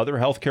to what other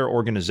healthcare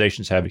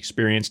organizations have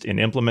experienced in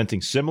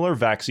implementing similar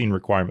vaccine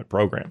requirement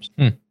programs.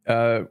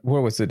 Where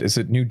was it? Is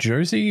it New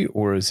Jersey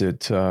or is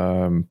it...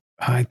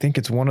 I think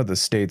it's one of the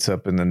states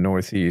up in the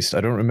Northeast. I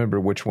don't remember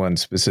which one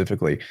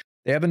specifically.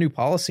 They have a new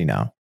policy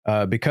now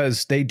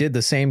because they did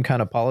the same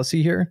kind of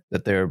policy here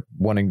that they're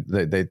wanting.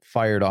 They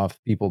fired off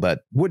people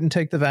that wouldn't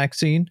take the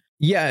vaccine.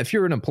 Yeah, if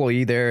you're an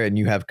employee there and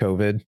you have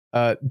COVID,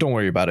 don't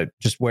worry about it.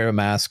 Just wear a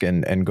mask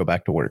and go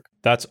back to work.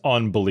 That's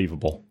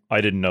unbelievable.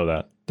 I didn't know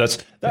that.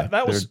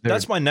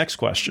 That's my next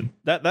question.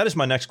 That is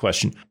my next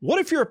question. What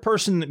if you're a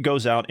person that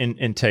goes out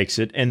and takes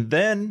it and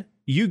then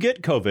you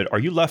get COVID? Are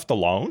you left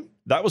alone?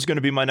 That was going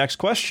to be my next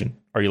question.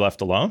 Are you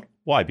left alone?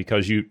 Why?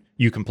 Because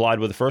you complied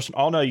with the first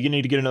one? Oh, no, you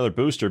need to get another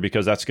booster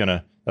because that's going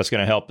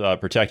to help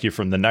protect you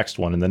from the next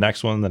one and the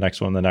next one, the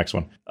next one, the next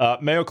one.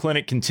 Mayo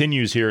Clinic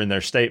continues here in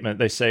their statement.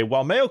 They say,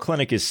 while Mayo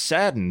Clinic is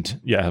saddened,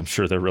 yeah, I'm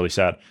sure they're really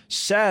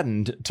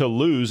saddened to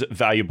lose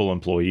valuable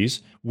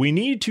employees, we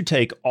need to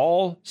take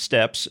all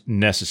steps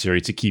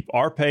necessary to keep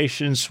our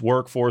patients,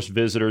 workforce,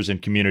 visitors,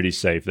 and communities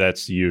safe.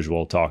 That's the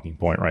usual talking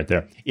point right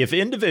there. If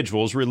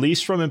individuals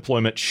released from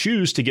employment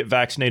choose to get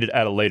vaccinated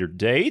at a later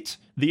date,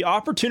 the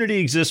opportunity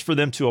exists for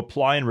them to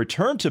apply and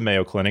return to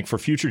Mayo Clinic for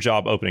future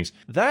job openings.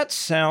 That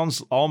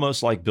sounds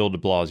almost like Bill de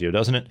Blasio,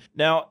 doesn't it?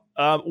 Now,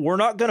 we're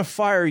not going to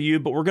fire you,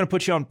 but we're going to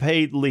put you on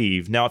paid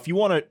leave. Now, if you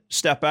want to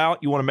step out,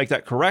 you want to make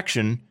that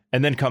correction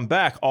and then come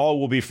back,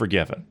 all will be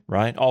forgiven,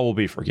 right? All will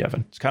be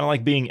forgiven. It's kind of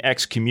like being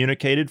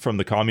excommunicated from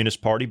the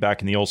Communist Party back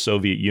in the old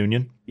Soviet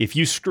Union. If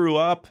you screw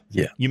up,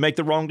 you make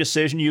the wrong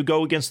decision, you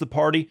go against the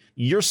party,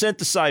 you're sent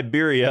to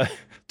Siberia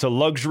to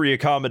luxury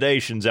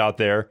accommodations out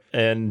there.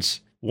 And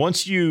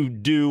once you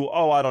do,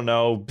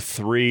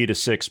 3 to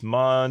 6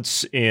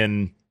 months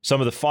in some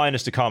of the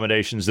finest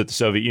accommodations that the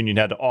Soviet Union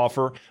had to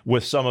offer,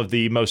 with some of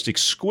the most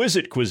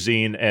exquisite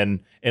cuisine and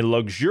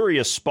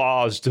luxurious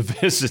spas to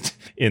visit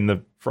in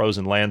the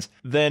frozen lands,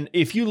 then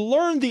if you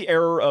learn the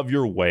error of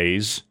your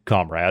ways,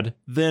 comrade,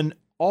 then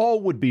all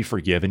would be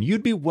forgiven.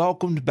 You'd be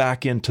welcomed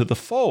back into the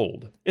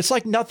fold. It's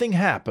like nothing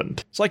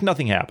happened.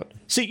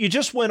 See, you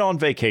just went on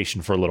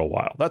vacation for a little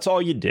while. That's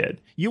all you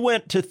did. You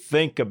went to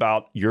think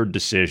about your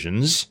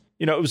decisions.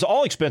 It was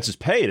all expenses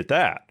paid at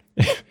that.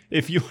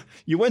 If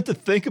you went to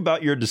think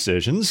about your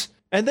decisions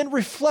and then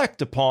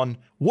reflect upon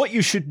what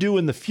you should do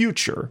in the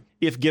future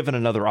if given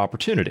another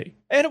opportunity.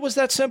 And it was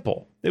that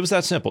simple.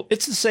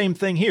 It's the same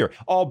thing here,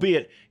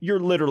 albeit you're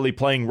literally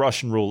playing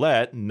Russian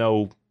roulette.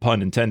 No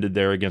pun intended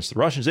there against the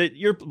Russians.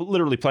 You're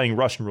literally playing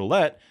Russian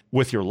roulette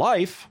with your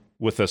life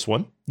with this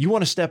one. You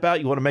want to step out.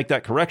 You want to make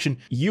that correction.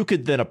 You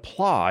could then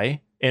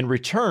apply and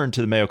return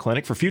to the Mayo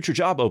Clinic for future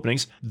job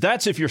openings.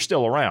 That's if you're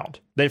still around.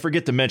 They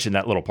forget to mention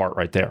that little part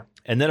right there.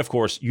 And then, of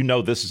course,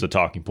 this is a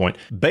talking point.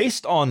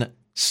 Based on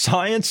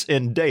science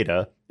and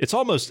data, it's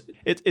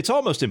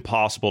almost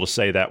impossible to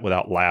say that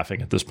without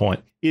laughing at this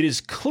point. It is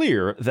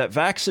clear that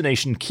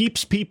vaccination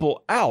keeps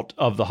people out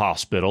of the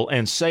hospital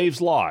and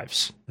saves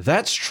lives.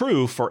 That's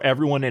true for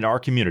everyone in our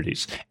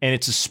communities, and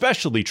it's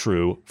especially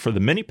true for the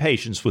many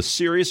patients with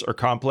serious or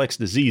complex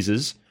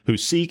diseases who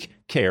seek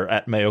care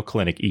at Mayo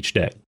Clinic each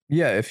day.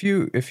 Yeah, if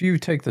you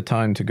take the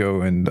time to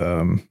go and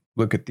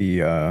look at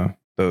the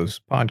those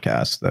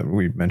podcasts that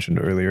we mentioned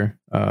earlier,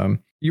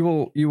 you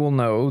will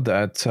know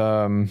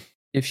that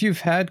if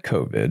you've had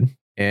COVID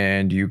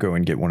and you go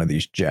and get one of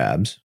these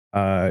jabs,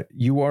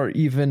 you are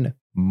even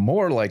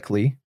more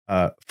likely,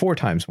 4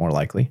 times more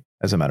likely,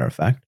 as a matter of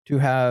fact, to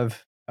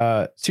have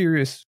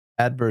serious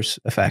adverse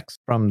effects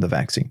from the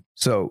vaccine.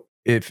 So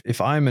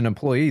if I'm an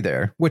employee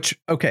there, which,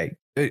 okay,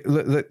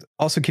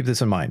 also keep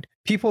this in mind,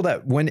 people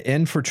that went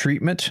in for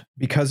treatment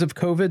because of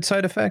COVID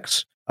side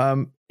effects,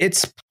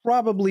 it's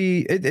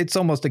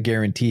almost a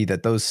guarantee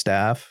that those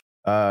staff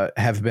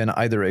have been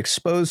either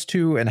exposed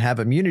to and have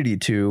immunity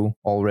to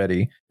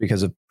already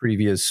because of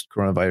previous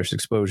coronavirus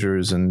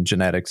exposures and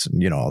genetics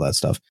and all that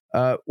stuff,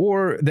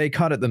 or they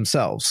caught it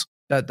themselves.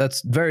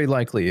 That's very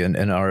likely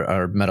in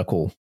our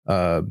medical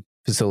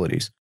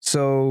facilities.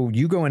 So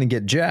you go in and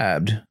get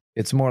jabbed,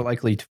 it's more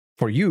likely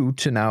for you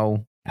to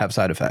now have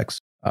side effects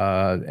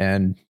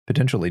and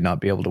potentially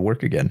not be able to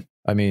work again.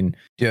 I mean,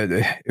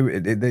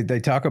 they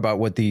talk about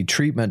what the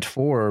treatment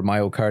for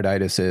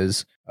myocarditis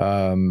is.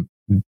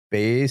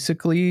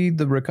 Basically,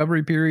 the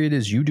recovery period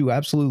is you do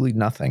absolutely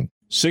nothing.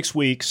 6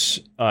 weeks,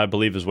 I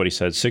believe is what he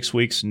said. 6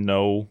 weeks,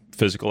 no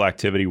physical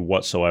activity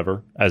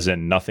whatsoever, as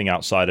in nothing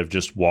outside of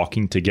just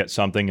walking to get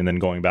something and then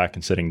going back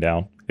and sitting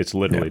down. It's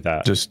literally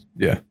that.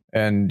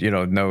 And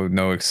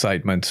no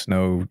excitement,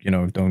 no,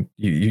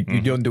 you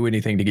don't do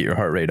anything to get your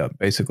heart rate up,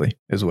 basically,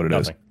 is what it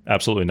is.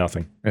 Absolutely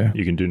nothing. Yeah.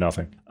 You can do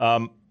nothing.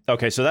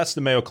 Okay, so that's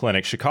the Mayo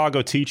Clinic.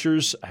 Chicago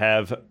teachers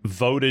have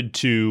voted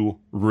to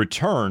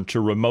return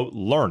to remote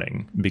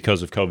learning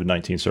because of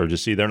COVID-19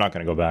 surges. See, they're not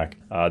going to go back.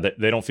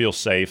 They don't feel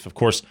safe. Of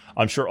course,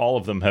 I'm sure all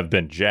of them have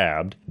been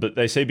jabbed, but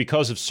they say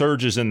because of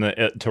surges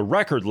to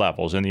record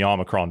levels in the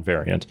Omicron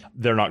variant,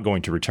 they're not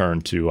going to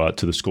return to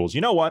the schools.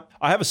 You know what?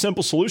 I have a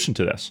simple solution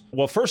to this.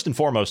 Well, first and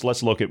foremost,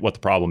 let's look at what the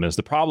problem is.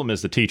 The problem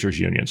is the teachers'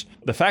 unions.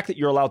 The fact that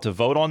you're allowed to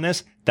vote on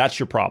this, that's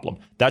your problem.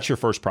 That's your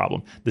first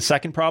problem. The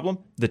second problem,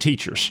 the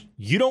teachers.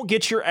 You don't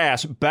get your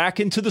ass back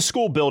into the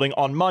school building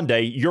on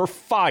Monday, you're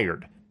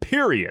fired.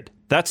 Period.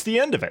 That's the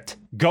end of it.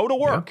 Go to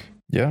work.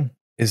 Yeah.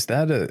 Is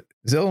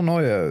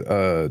Illinois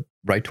a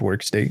right to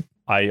work state?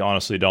 I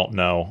honestly don't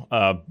know.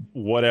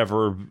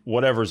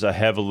 Whatever's a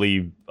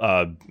heavily,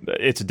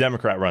 it's a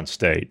Democrat-run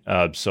state.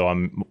 So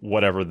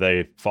whatever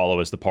they follow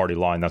as the party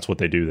line, that's what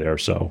they do there.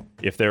 So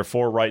if they're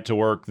for right to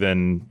work,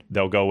 then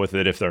they'll go with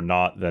it. If they're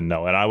not, then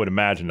no. And I would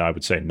imagine I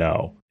would say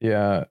no.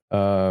 Yeah.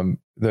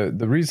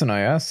 The reason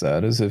I ask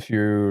that is if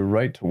you're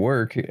right to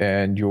work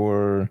and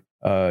your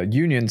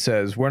union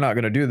says we're not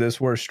going to do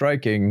this, we're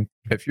striking.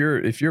 If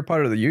you're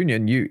part of the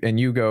union,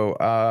 you go,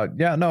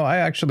 I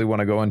actually want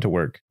to go into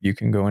work. You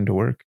can go into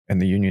work,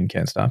 and the union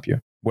can't stop you.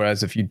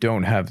 Whereas if you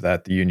don't have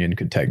that, the union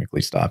could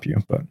technically stop you.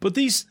 But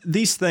these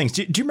things,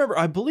 do you remember?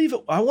 I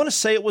want to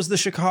say it was the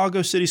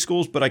Chicago City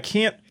Schools, but I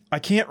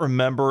can't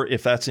remember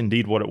if that's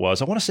indeed what it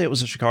was. I want to say it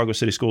was the Chicago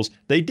City Schools.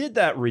 They did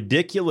that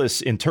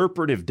ridiculous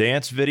interpretive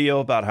dance video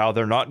about how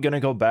they're not going to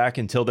go back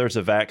until there's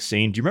a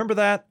vaccine. Do you remember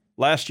that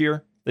last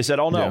year? They said,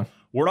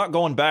 we're not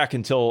going back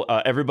until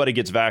everybody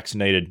gets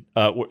vaccinated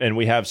and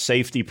we have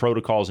safety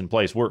protocols in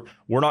place. We're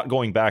not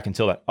going back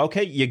until that.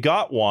 Okay, you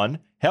got one.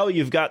 Hell,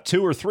 you've got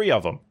 2 or 3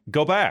 of them.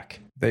 Go back.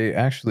 They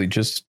actually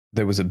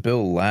there was a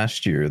bill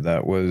last year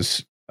that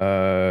was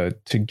to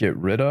get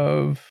rid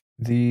of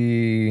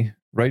the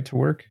right to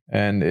work,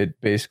 and it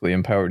basically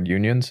empowered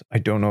unions. I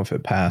don't know if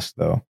it passed,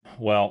 though.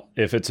 Well,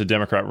 if it's a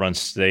Democrat-run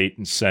state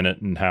and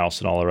Senate and House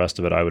and all the rest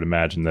of it, I would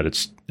imagine that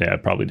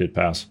it probably did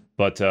pass.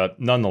 But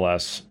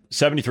nonetheless,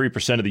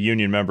 73% of the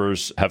union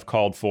members have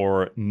called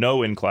for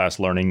no in-class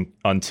learning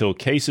until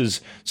cases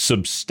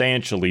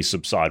substantially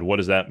subside. What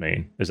does that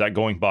mean? Is that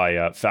going by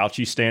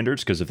Fauci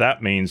standards? Because if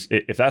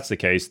that's the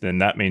case, then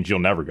that means you'll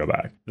never go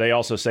back. They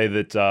also say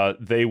that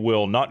they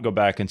will not go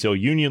back until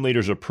union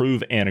leaders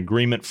approve an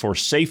agreement for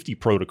safety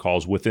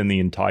protocols within the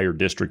entire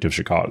district of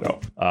Chicago.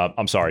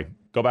 I'm sorry,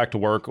 go back to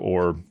work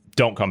or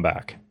don't come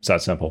back. It's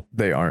that simple.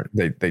 They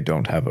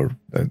don't have a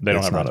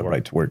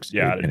right to work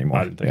anymore.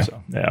 I didn't think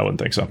so. Yeah, I wouldn't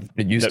think so.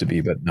 It used to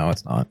be, but now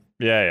it's not.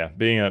 Yeah.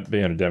 Being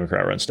a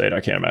Democrat-run state, I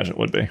can't imagine it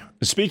would be.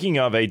 Speaking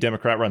of a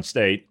Democrat-run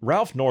state,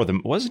 Ralph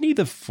Northam, wasn't he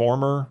the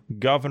former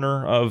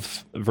governor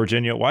of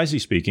Virginia? Why is he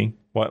speaking?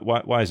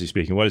 Why is he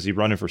speaking? What, is he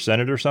running for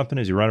Senate or something?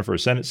 Is he running for a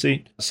Senate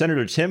seat?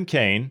 Senator Tim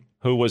Kaine,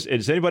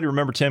 does anybody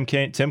remember Tim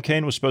Kaine? Tim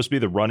Kaine was supposed to be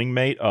the running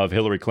mate of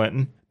Hillary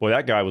Clinton. Boy,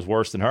 that guy was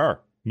worse than her.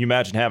 Can you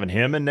imagine having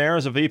him in there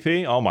as a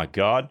VP? Oh, my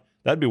God.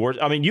 That'd be worse.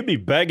 I mean, you'd be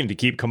begging to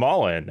keep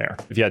Kamala in there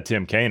if you had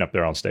Tim Kaine up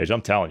there on stage.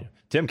 I'm telling you.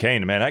 Tim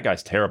Kaine, man, that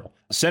guy's terrible.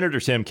 Senator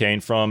Tim Kaine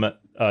from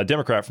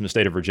Democrat from the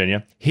state of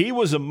Virginia. He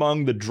was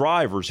among the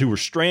drivers who were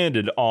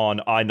stranded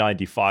on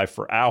I-95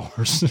 for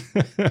hours,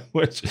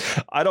 which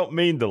I don't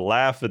mean to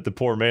laugh at the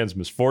poor man's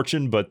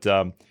misfortune, but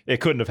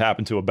it couldn't have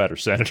happened to a better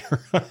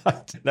senator.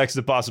 Next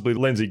to possibly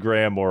Lindsey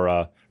Graham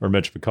or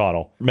Mitch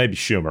McConnell, maybe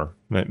Schumer,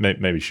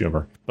 maybe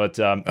Schumer. But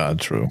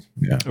true.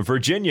 Yeah.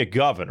 Virginia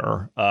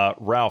Governor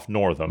Ralph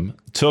Northam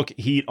took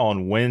heat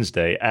on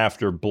Wednesday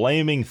after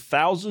blaming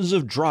thousands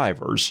of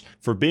drivers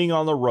for being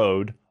on the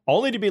road,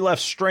 only to be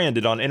left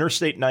stranded on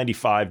Interstate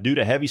 95 due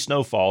to heavy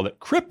snowfall that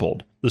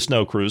crippled the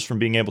snow crews from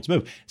being able to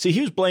move. See,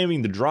 he was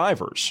blaming the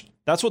drivers.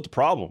 That's what the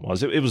problem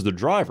was. It was the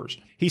drivers.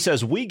 He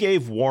says, we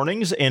gave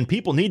warnings and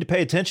people need to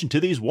pay attention to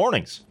these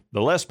warnings.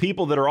 The less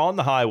people that are on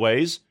the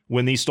highways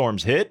when these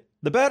storms hit,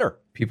 the better.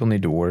 People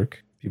need to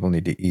work. People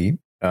need to eat.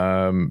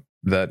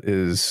 That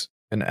is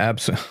an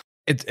absolute...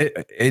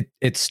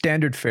 It's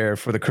standard fare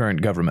for the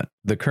current government.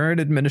 The current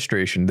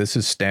administration, this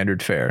is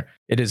standard fare.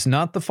 It is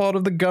not the fault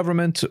of the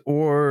government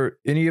or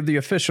any of the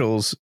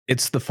officials.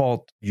 It's the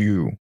fault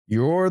you.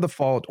 You're the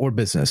fault, or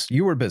business.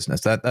 You or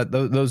business.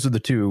 Those are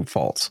the two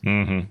faults.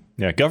 Mm-hmm.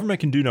 Yeah,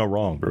 government can do no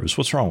wrong, Bruce.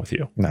 What's wrong with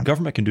you? No.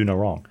 Government can do no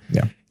wrong.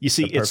 Yeah. You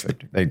see, it's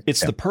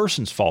the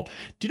person's fault.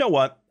 Do you know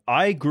what?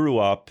 I grew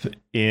up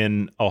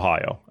in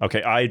Ohio.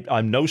 Okay,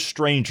 I'm no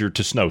stranger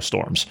to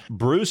snowstorms.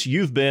 Bruce,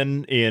 you've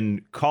been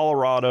in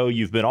Colorado.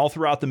 You've been all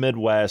throughout the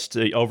Midwest,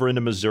 over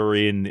into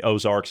Missouri and the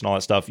Ozarks and all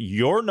that stuff.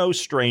 You're no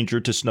stranger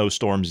to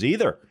snowstorms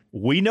either.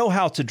 We know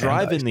how to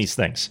drive in these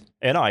things.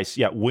 And ice.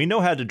 Yeah, we know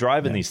how to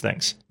drive in these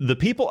things. The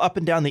people up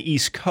and down the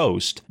East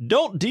Coast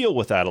don't deal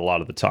with that a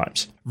lot of the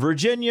times.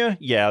 Virginia,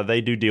 yeah,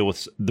 they do deal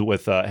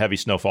with heavy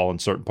snowfall in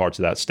certain parts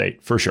of that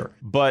state, for sure.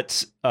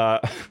 But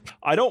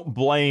I don't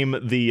blame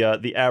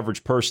the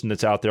average person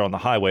that's out there on the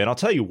highway. And I'll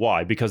tell you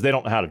why, because they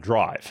don't know how to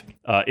drive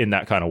in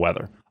that kind of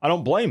weather. I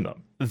don't blame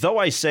them. Though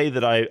I say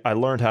that I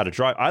learned how to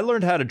drive, I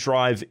learned how to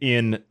drive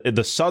in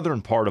the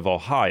southern part of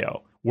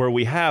Ohio, where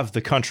we have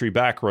the country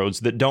back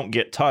roads that don't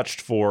get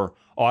touched for,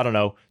 I don't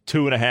know,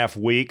 2.5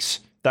 weeks,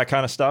 that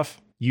kind of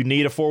stuff. You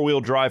need a 4-wheel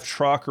drive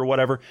truck or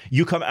whatever.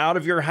 You come out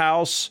of your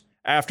house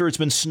after it's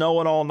been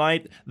snowing all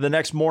night, the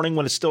next morning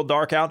when it's still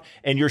dark out,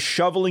 and you're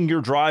shoveling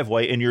your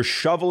driveway and you're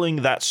shoveling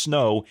that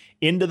snow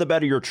into the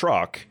bed of your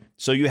truck.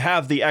 So you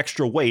have the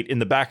extra weight in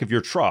the back of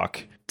your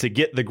truck to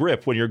get the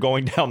grip when you're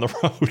going down the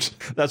road.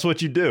 That's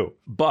what you do.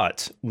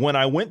 But when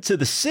I went to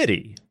the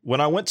city, when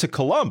I went to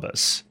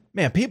Columbus,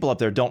 man, people up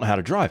there don't know how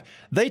to drive.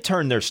 They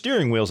turn their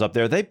steering wheels up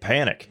there. They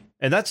panic.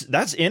 And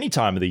that's any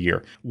time of the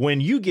year.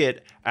 When you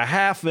get a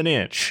half an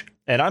inch,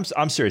 and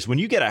I'm serious, when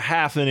you get a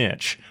half an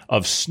inch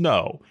of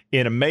snow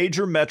in a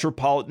major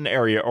metropolitan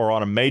area or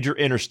on a major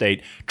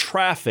interstate,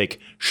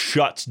 traffic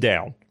shuts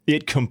down.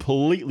 It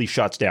completely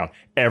shuts down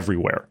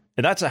everywhere.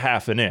 And that's a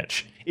half an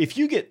inch. If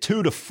you get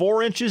 2 to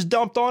 4 inches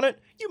dumped on it,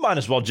 you might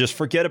as well just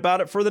forget about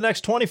it for the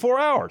next 24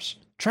 hours.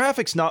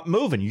 Traffic's not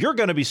moving. You're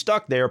going to be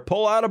stuck there.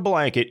 Pull out a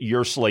blanket.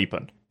 You're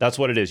sleeping. That's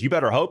what it is. You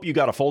better hope you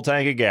got a full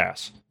tank of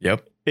gas.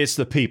 Yep. It's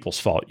the people's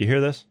fault. You hear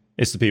this?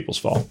 It's the people's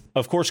fault.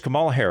 Of course,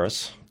 Kamala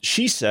Harris,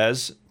 she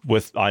says,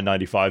 with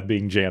I-95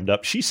 being jammed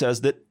up, she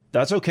says that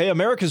that's okay.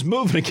 America's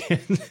moving again.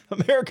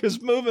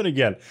 America's moving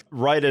again.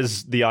 Right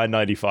as the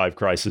I-95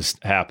 crisis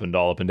happened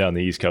all up and down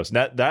the East Coast.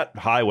 That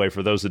highway,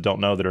 for those that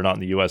don't know that are not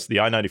in the U.S., the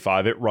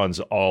I-95, it runs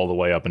all the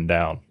way up and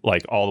down,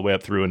 like all the way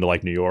up through into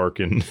like New York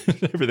and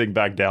everything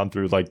back down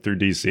through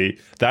D.C.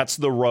 That's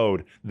the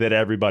road that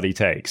everybody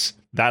takes.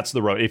 That's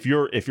the road. If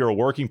you're a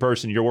working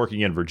person, you're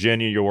working in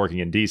Virginia, you're working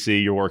in D.C.,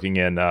 you're working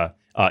in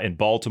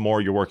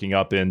Baltimore, you're working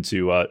up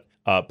into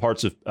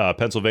parts of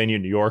Pennsylvania,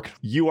 New York,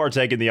 you are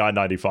taking the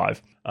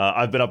I-95.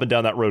 I've been up and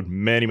down that road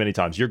many, many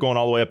times. You're going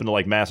all the way up into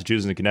like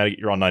Massachusetts and Connecticut.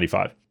 You're on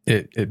 95.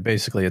 It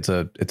basically it's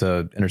a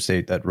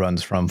interstate that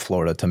runs from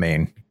Florida to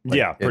Maine.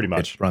 Yeah, pretty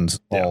much. It runs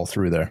all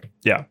through there.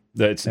 Yeah,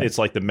 it's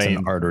like the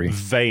main artery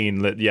vein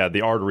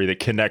the artery that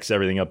connects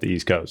everything up the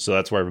East Coast. So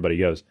that's where everybody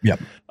goes. Yep.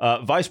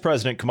 Vice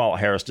President Kamala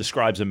Harris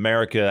describes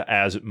America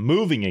as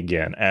moving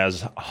again,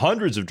 as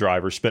hundreds of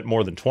drivers spent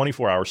more than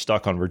 24 hours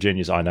stuck on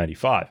Virginia's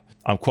I-95.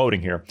 I'm quoting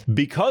here.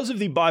 Because of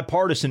the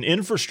bipartisan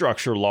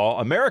infrastructure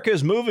law, America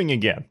is moving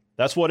again.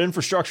 That's what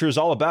infrastructure is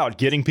all about,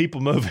 getting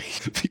people moving.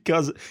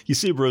 Because, you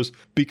see, Bruce,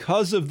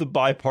 because of the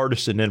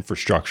bipartisan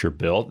infrastructure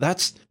bill,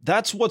 that's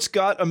what's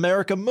got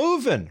America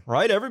moving,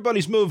 right?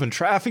 Everybody's moving.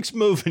 Traffic's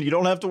moving. You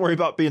don't have to worry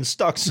about being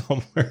stuck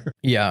somewhere.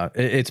 Yeah,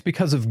 it's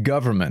because of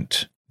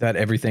government that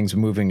everything's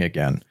moving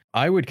again.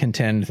 I would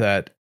contend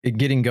that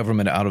getting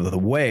government out of the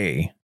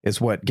way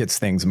is what gets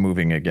things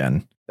moving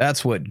again.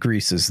 That's what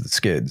greases the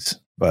skids.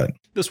 But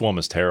this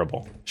woman's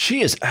terrible.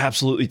 She is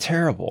absolutely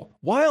terrible.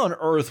 Why on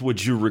earth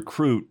would you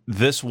recruit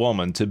this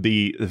woman to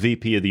be the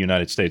VP of the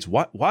United States?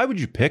 Why would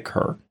you pick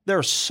her? There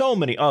are so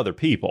many other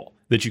people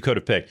that you could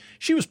have picked.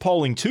 She was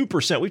polling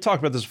 2%. We've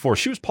talked about this before.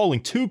 She was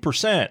polling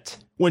 2%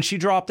 when she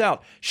dropped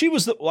out. She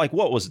was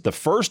the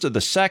first or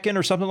the second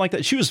or something like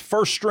that? She was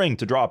first string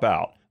to drop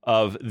out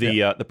of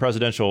the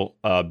presidential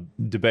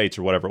debates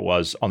or whatever it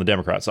was on the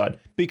Democrat side,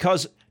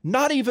 because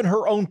not even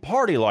her own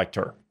party liked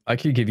her. I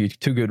could give you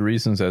two good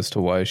reasons as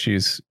to why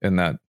she's in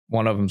that.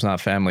 One of them's not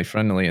family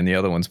friendly, and the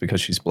other one's because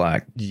she's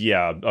black.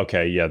 Yeah.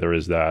 Okay. Yeah, there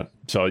is that.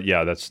 So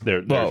yeah, that's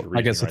there. Well,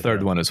 I guess the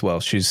third one as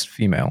well. She's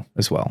female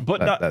as well.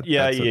 But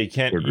you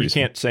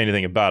can't say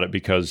anything about it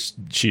because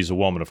she's a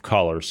woman of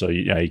color. So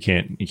you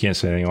can't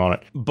say anything on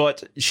it.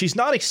 But she's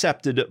not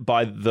accepted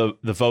by the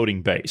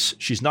voting base.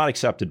 She's not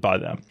accepted by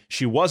them.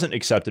 She wasn't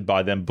accepted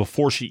by them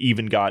before she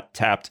even got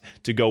tapped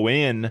to go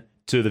in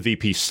to the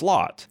VP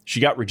slot. She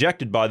got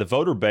rejected by the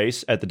voter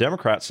base at the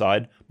Democrat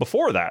side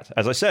before that.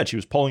 As I said, she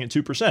was polling at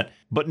 2%.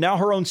 But now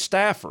her own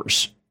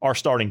staffers are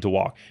starting to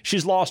walk.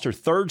 She's lost her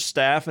third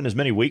staff in as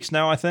many weeks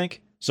now, I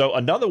think. So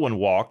another one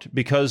walked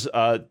because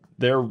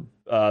they're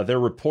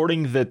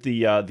reporting that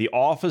the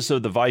office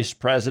of the vice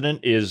president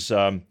is,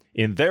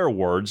 in their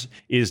words,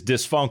 is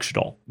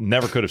dysfunctional.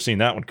 Never could have seen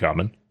that one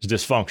coming. It's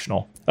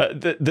dysfunctional.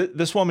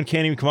 This woman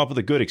can't even come up with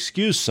a good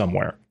excuse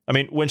somewhere. I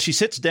mean, when she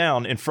sits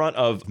down in front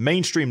of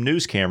mainstream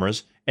news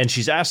cameras and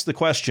she's asked the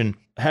question,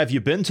 have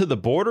you been to the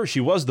border? She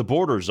was the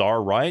border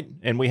czar, right?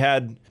 And we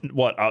had,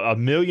 a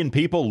million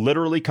people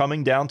literally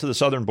coming down to the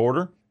southern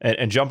border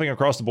and jumping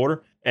across the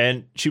border.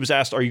 And she was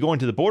asked, are you going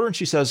to the border? And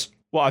she says,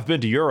 well, I've been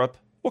to Europe.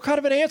 What kind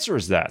of an answer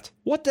is that?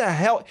 What the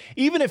hell?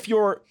 Even if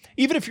you're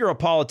a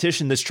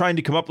politician that's trying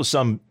to come up with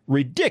some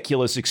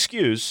ridiculous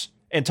excuse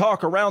and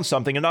talk around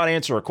something and not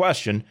answer a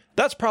question,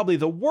 that's probably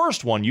the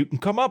worst one you can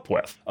come up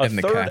with.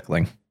 The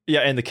cackling.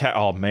 Yeah, and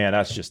oh man,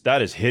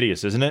 that is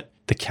hideous, isn't it?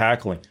 The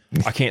cackling.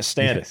 I can't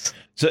stand it.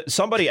 So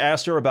somebody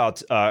asked her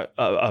about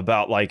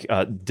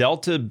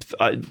Delta.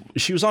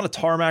 She was on a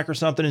tarmac or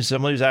something, and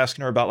somebody was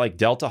asking her about like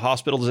Delta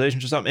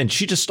hospitalizations or something, and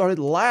she just started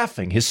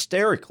laughing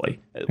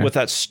hysterically with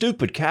that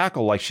stupid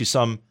cackle, like she's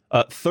some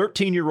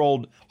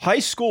 13-year-old high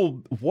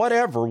school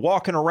whatever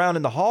walking around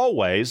in the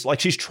hallways, like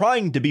she's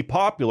trying to be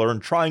popular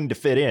and trying to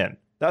fit in.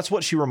 That's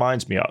what she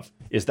reminds me of.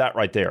 Is that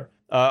right there?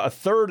 A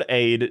third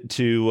aide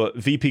to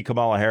VP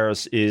Kamala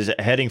Harris is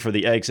heading for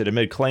the exit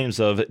amid claims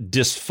of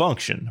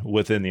dysfunction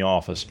within the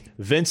office.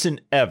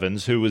 Vincent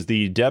Evans, who was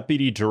the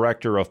Deputy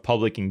Director of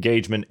Public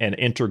Engagement and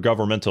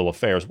Intergovernmental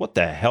Affairs, what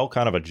the hell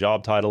kind of a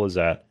job title is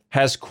that,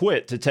 has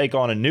quit to take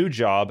on a new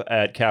job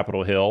at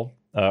Capitol Hill,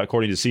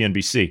 according to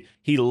CNBC.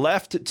 He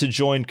left to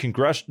join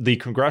the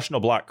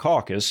Congressional Black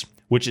Caucus,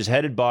 which is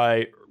headed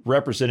by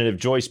Representative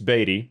Joyce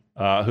Beatty,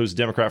 who's a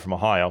Democrat from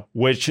Ohio,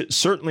 which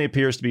certainly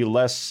appears to be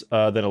less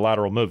than a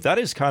lateral move. That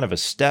is kind of a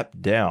step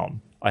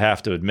down, I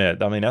have to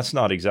admit. I mean, that's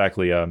not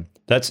exactly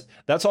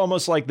that's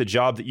almost like the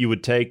job that you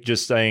would take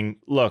just saying,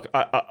 look,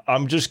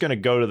 I'm just going to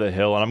go to the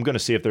Hill and I'm going to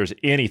see if there's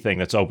anything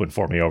that's open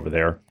for me over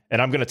there.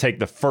 And I'm going to take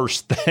the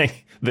first thing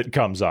that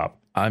comes up.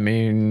 I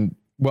mean,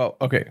 well,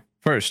 okay.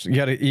 First, you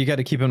got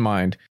to keep in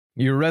mind,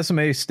 your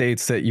resume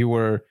states that you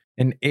were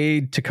an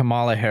aide to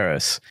Kamala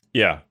Harris.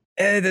 Yeah.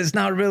 There's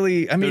not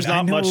really. I mean, there's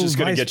not much that's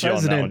going to get you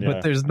on that one,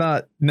 but there's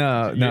not.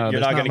 No, you're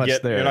not going to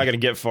get there. You're not going to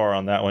get far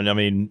on that one. I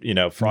mean,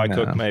 fry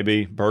cook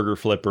maybe, burger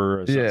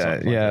flipper.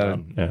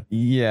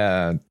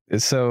 Yeah.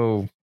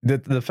 So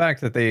the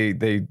fact that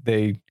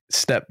they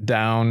step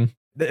down,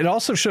 it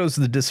also shows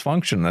the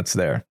dysfunction that's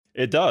there.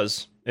 It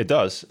does.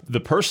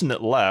 The person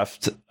that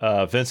left,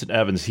 Vincent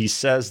Evans, he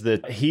says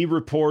that he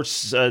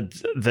reports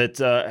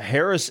that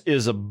Harris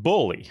is a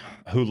bully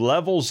who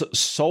levels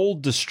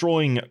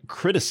soul-destroying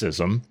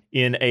criticism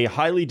in a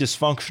highly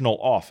dysfunctional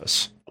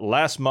office.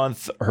 Last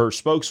month, her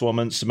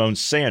spokeswoman, Simone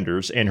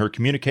Sanders, and her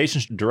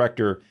communications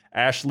director,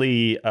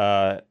 Ashley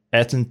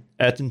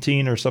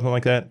Ettenine or something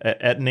like that,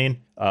 Ettenine,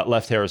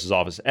 left Harris's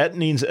office.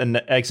 Ettenine's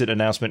exit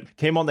announcement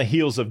came on the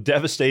heels of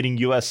devastating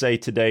USA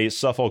Today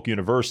Suffolk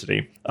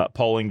University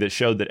polling that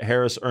showed that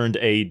Harris earned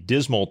a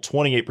dismal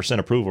 28%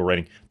 approval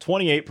rating.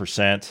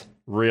 28%?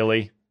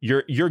 Really?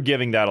 You're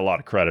giving that a lot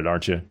of credit,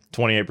 aren't you?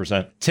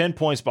 28%. 10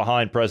 points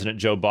behind President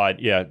Joe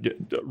Biden. Yeah,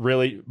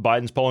 really?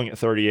 Biden's polling at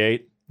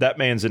 38? That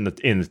man's in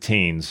the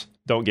teens.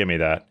 Don't give me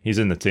that. He's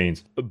in the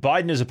teens.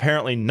 Biden is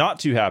apparently not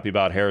too happy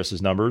about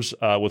Harris's numbers,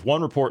 with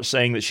one report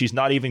saying that she's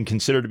not even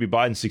considered to be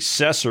Biden's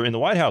successor in the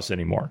White House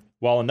anymore,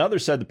 while another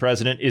said the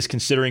president is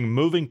considering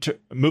moving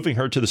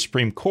her to the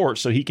Supreme Court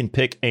so he can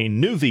pick a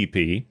new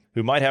VP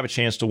who might have a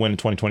chance to win in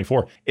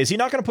 2024. Is he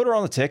not going to put her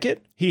on the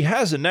ticket? He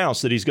has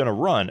announced that he's going to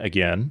run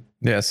again.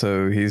 Yeah,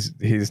 so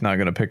he's not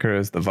going to pick her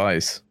as the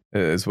vice,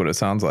 is what it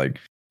sounds like.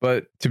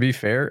 But to be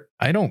fair,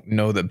 I don't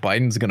know that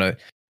Biden's going to...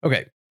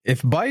 Okay,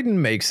 if Biden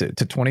makes it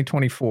to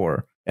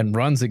 2024 and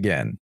runs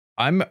again,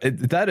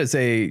 that is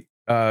a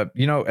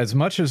as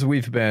much as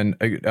we've been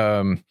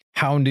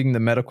hounding the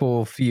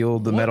medical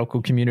field, the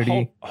medical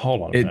community.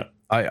 Hold on a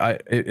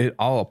minute.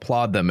 I'll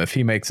applaud them if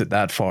he makes it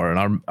that far,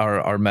 and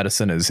our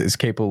medicine is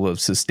capable of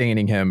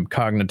sustaining him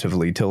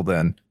cognitively till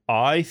then.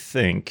 I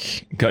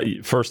think,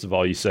 first of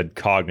all, you said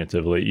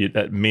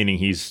cognitively, meaning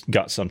he's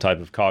got some type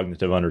of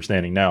cognitive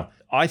understanding now.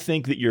 I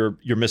think that you're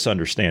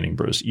misunderstanding,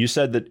 Bruce. You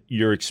said that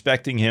you're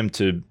expecting him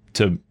to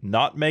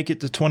not make it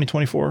to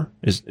 2024.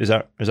 Is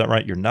that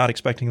right? You're not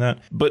expecting that?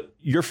 But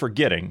you're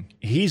forgetting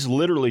he's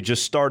literally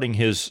just starting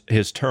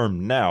his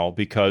term now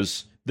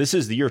because this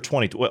is the year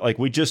 2020. Like,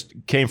 we just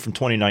came from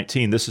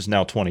 2019. This is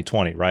now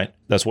 2020, right?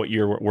 That's what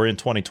year we're in,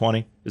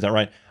 2020. Is that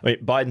right? I mean,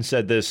 Biden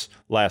said this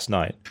last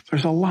night.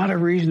 There's a lot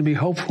of reason to be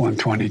hopeful in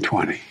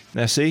 2020.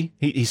 Now, see,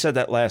 he said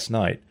that last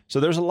night. So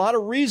there's a lot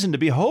of reason to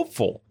be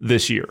hopeful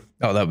this year.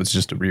 Oh, that was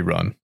just a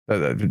rerun.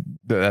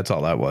 That's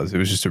all that was. It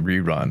was just a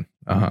rerun.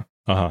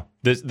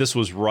 This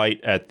was right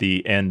at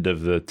the end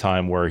of the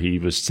time where he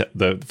was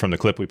from the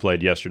clip we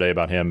played yesterday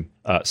about him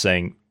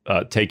saying,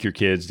 take your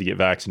kids to get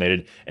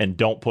vaccinated and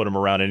don't put them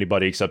around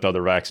anybody except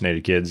other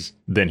vaccinated kids.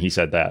 Then he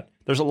said that.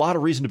 There's a lot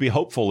of reason to be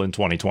hopeful in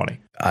 2020.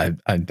 I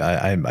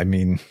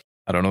mean,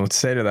 I don't know what to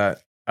say to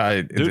that.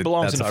 Dude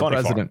belongs in a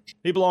funny farm.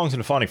 He belongs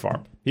in a funny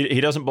farm.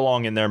 He doesn't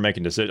belong in there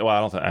making decisions.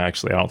 Well, I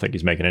don't think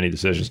he's making any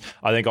decisions.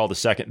 I think all the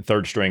second and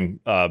third string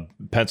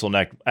pencil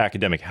neck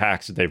academic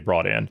hacks that they've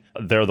brought in,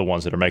 they're the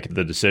ones that are making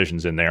the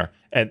decisions in there.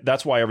 And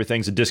that's why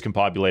everything's a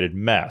discombobulated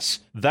mess.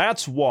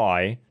 That's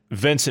why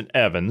Vincent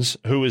Evans,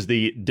 who was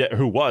the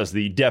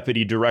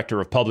deputy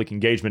director of public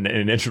engagement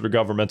and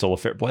intergovernmental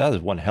affairs. Boy, that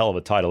is one hell of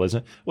a title,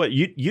 isn't it? What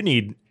you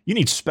need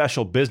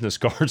special business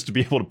cards to be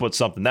able to put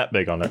something that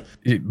big on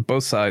it.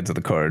 Both sides of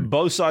the card.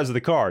 Both sides of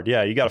the card.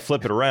 Yeah, you got to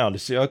flip it around to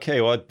see.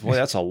 Okay, well, boy,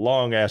 that's a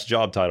long ass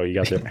job title you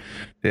got there.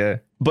 Yeah.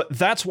 But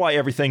that's why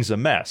everything's a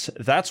mess.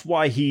 That's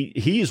why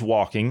he's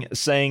walking,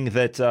 saying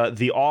that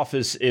the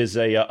office is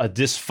a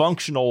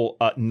dysfunctional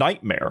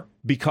nightmare,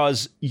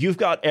 because you've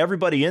got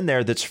everybody in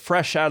there that's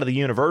fresh out of the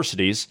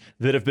universities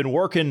that have been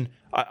working,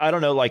 I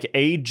don't know, like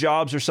aid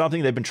jobs or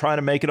something. They've been trying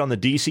to make it on the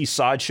DC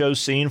sideshow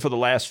scene for the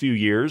last few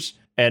years,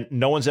 and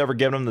no one's ever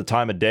given them the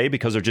time of day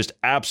because they're just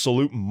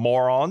absolute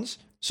morons.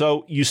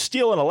 So you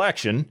steal an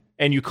election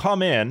and you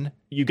come in,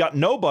 you got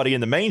nobody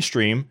in the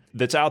mainstream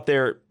that's out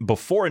there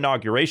before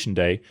Inauguration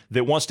Day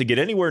that wants to get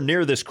anywhere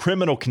near this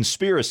criminal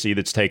conspiracy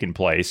that's taken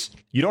place.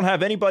 You don't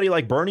have anybody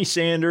like Bernie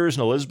Sanders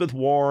and Elizabeth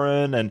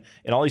Warren and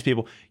all these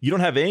people. You don't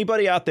have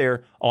anybody out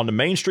there on the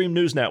mainstream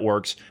news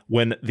networks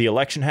when the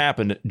election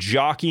happened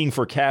jockeying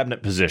for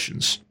cabinet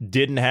positions.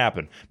 Didn't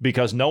happen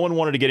because no one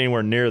wanted to get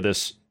anywhere near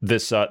this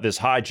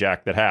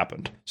hijack that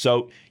happened.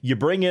 So you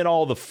bring in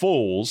all the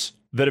fools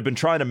that have been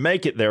trying to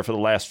make it there for the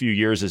last few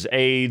years as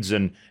aides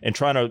and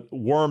trying to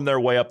worm their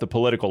way up the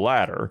political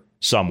ladder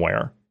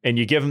somewhere. And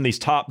you give them these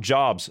top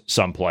jobs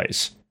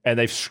someplace, and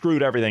they've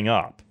screwed everything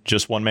up.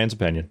 Just one man's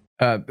opinion.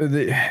 I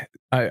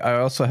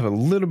also have a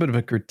little bit of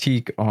a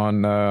critique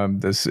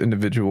on this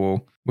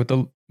individual with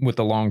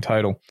the long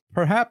title.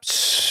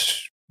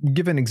 Perhaps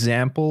give an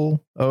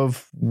example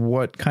of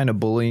what kind of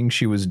bullying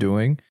she was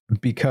doing,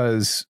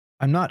 because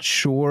I'm not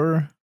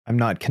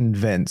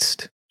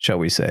convinced, shall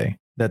we say,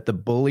 that the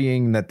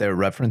bullying that they're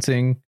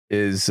referencing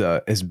is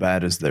as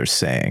bad as they're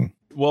saying.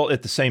 Well,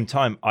 at the same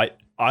time,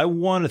 I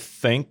want to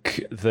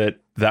think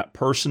that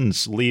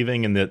person's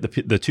leaving and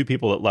the two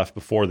people that left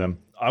before them.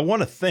 I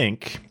want to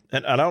think,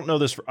 and I don't know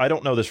this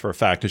for a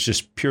fact. It's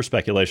just pure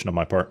speculation on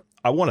my part.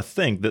 I want to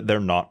think that they're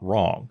not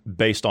wrong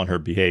based on her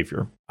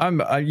behavior. I'm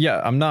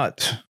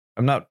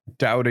not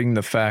doubting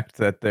the fact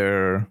that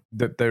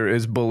there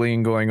is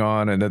bullying going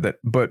on, and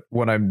but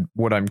what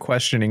I'm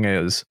questioning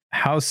is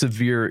how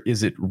severe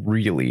is it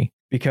really?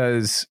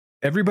 Because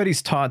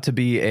everybody's taught to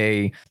be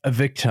a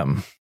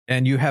victim,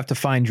 and you have to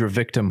find your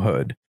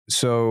victimhood.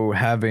 So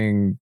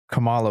having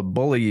Kamala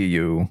bully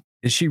you,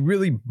 is she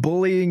really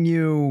bullying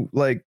you?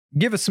 Like,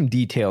 give us some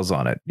details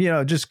on it.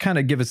 Just kind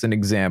of give us an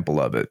example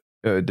of it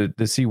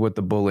to see what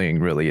the bullying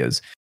really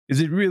is.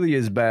 Is it really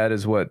as bad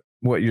as what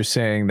you're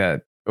saying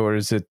that? Or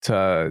is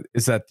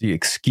that the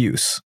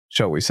excuse,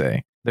 shall we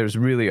say? There's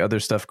really other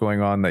stuff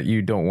going on that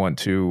you don't want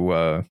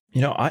to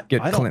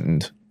get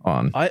Clintoned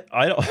on.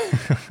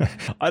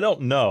 I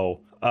don't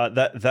know.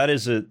 That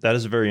is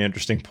a very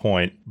interesting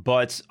point.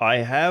 But I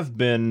have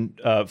been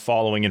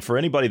following, and for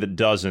anybody that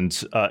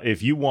doesn't,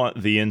 if you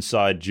want the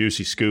inside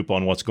juicy scoop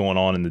on what's going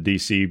on in the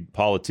DC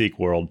politique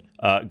world,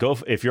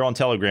 if you're on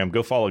Telegram,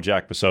 go follow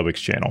Jack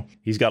Posovic's channel.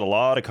 He's got a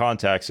lot of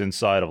contacts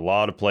inside of a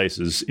lot of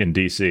places in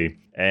DC,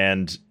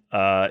 and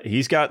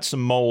he's got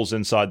some moles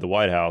inside the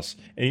White House.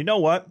 And you know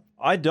what?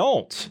 I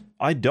don't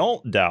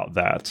doubt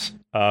that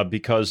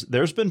because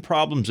there's been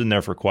problems in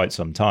there for quite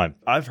some time.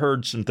 I've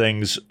heard some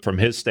things from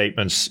his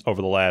statements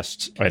over the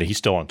last, he's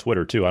still on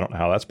Twitter too. I don't know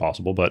how that's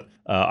possible, but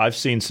I've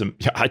seen some,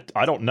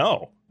 I don't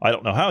know. I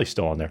don't know how he's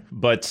still on there,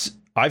 but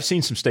I've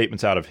seen some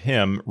statements out of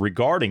him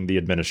regarding the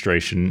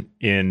administration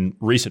in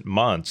recent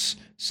months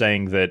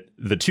saying that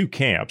the two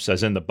camps,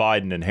 as in the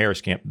Biden and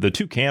Harris camp, the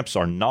two camps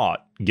are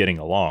not getting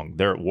along.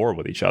 They're at war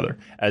with each other,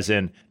 as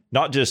in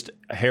not just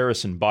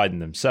Harris and Biden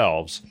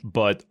themselves,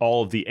 but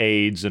all of the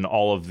aides and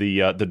all of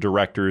the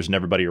directors and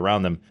everybody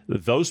around them.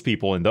 Those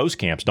people in those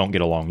camps don't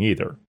get along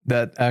either.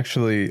 That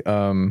actually,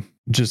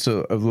 just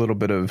a little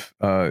bit of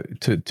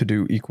to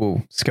do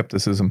equal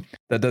skepticism.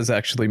 That does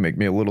actually make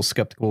me a little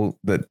skeptical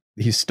that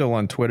he's still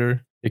on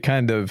Twitter. It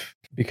kind of,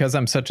 because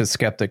I'm such a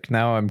skeptic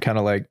now, I'm kind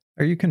of like,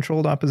 are you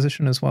controlled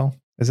opposition as well?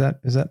 Is that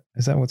what's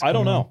going on? I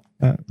don't know.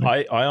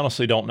 I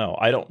honestly don't know.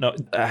 I don't know.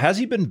 Has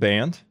he been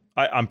banned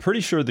I'm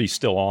pretty sure that he's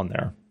still on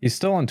there. He's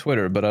still on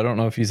Twitter, but I don't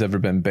know if he's ever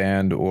been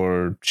banned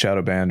or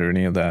shadow banned or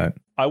any of that.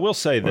 I will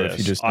say or this: if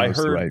he just knows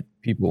the right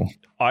people.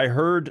 I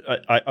heard.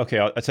 Okay,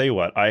 I'll tell you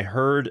what. I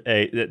heard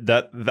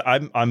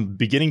I'm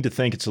beginning to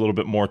think it's a little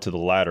bit more to the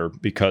latter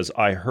because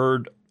I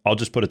heard. I'll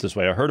just put it this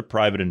way: I heard a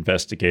private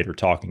investigator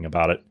talking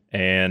about it,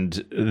 and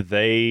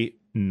they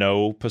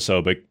know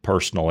Posobiec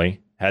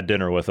personally. Had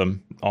dinner with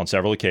him on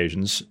several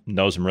occasions.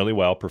 Knows him really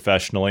well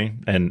professionally,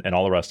 and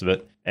all the rest of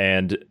it.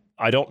 And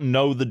I don't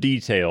know the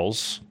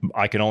details.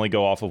 I can only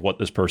go off of what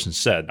this person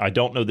said. I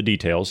don't know the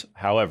details.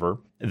 However,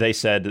 they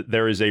said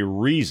there is a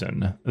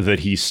reason that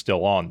he's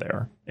still on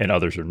there and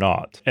others are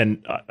not.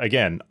 And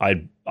again,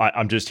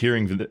 I'm just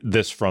hearing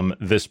this from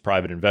this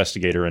private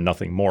investigator and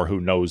nothing more who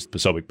knows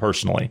Posobiec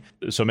personally.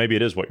 So maybe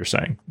it is what you're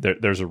saying.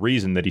 There's a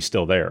reason that he's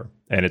still there,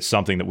 and it's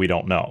something that we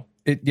don't know.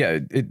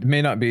 It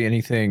may not be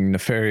anything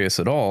nefarious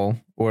at all,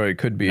 or it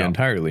could be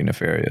entirely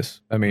nefarious.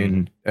 I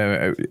mean,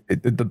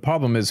 the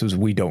problem is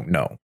we don't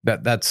know.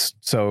 That's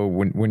so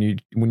when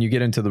you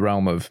get into the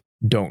realm of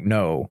don't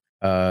know,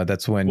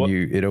 that's when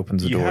it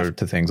opens the door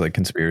to things like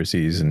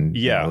conspiracies and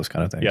those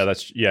kind of things.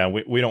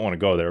 We don't want to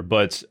go there,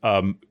 but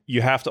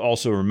you have to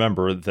also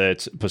remember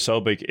that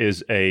Posobiec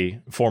is a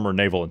former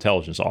naval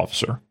intelligence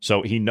officer,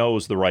 so he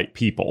knows the right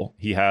people.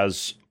 He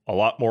has a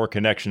lot more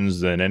connections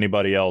than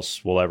anybody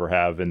else will ever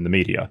have in the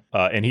media.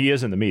 And he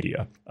is in the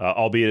media,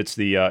 albeit it's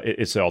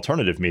the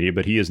alternative media,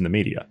 but he is in the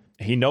media.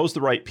 He knows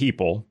the right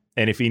people.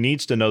 And if he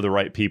needs to know the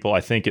right people,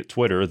 I think at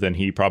Twitter, then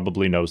he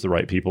probably knows the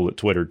right people at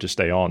Twitter to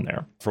stay on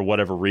there. For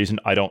whatever reason,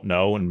 I don't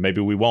know, and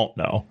maybe we won't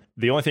know.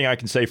 The only thing I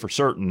can say for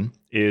certain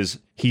is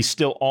he's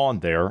still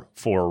on there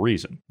for a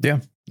reason.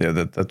 Yeah,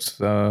 that's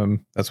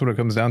what it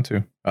comes down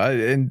to.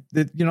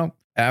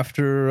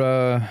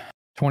 After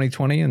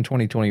 2020 and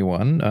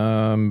 2021,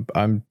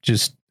 I'm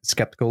just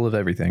skeptical of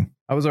everything.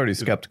 I was already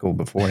skeptical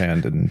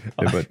beforehand,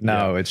 but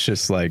now it's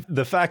just like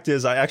the fact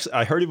is,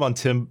 I heard him on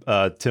Tim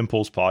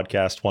Pool's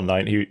podcast one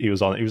night. He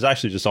was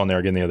actually just on there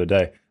again the other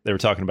day. They were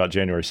talking about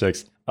January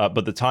 6th,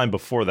 but the time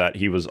before that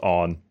he was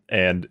on,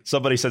 and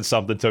somebody said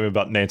something to him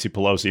about Nancy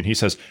Pelosi, and he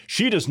says,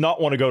 she does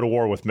not want to go to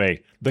war with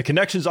me. The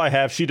connections I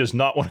have, she does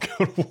not want to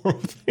go to war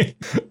with me.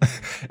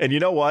 And you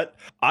know what?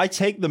 I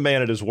take the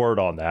man at his word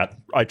on that.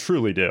 I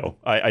truly do.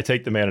 I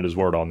take the man at his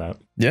word on that.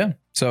 Yeah.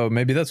 So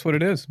maybe that's what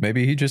it is.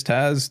 Maybe he just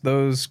has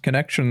those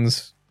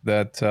connections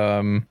that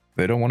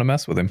they don't want to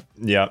mess with him.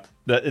 Yeah.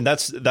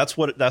 That's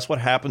what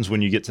happens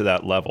when you get to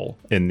that level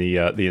in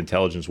the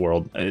intelligence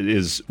world.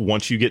 Is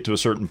once you get to a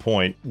certain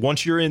point,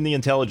 once you're in the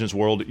intelligence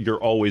world, you're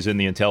always in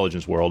the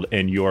intelligence world,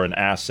 and you are an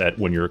asset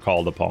when you're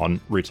called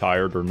upon,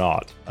 retired or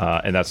not.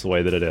 And that's the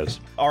way that it is.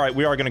 All right,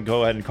 we are going to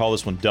go ahead and call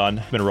this one done.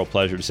 It's been a real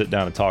pleasure to sit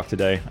down and talk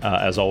today,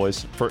 as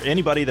always. For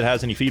anybody that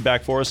has any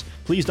feedback for us,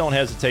 please don't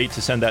hesitate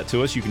to send that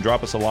to us. You can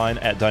drop us a line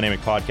at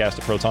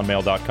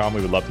dynamicpodcast@protonmail.com.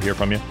 We would love to hear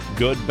from you.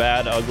 Good,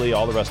 bad, ugly,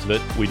 all the rest of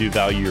it. We do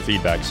value your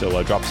feedback, so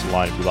drop us a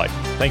line if you like.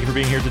 Thank you for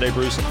being here today,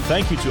 Bruce.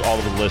 Thank you to all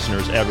of the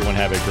listeners. Everyone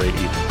have a great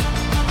evening.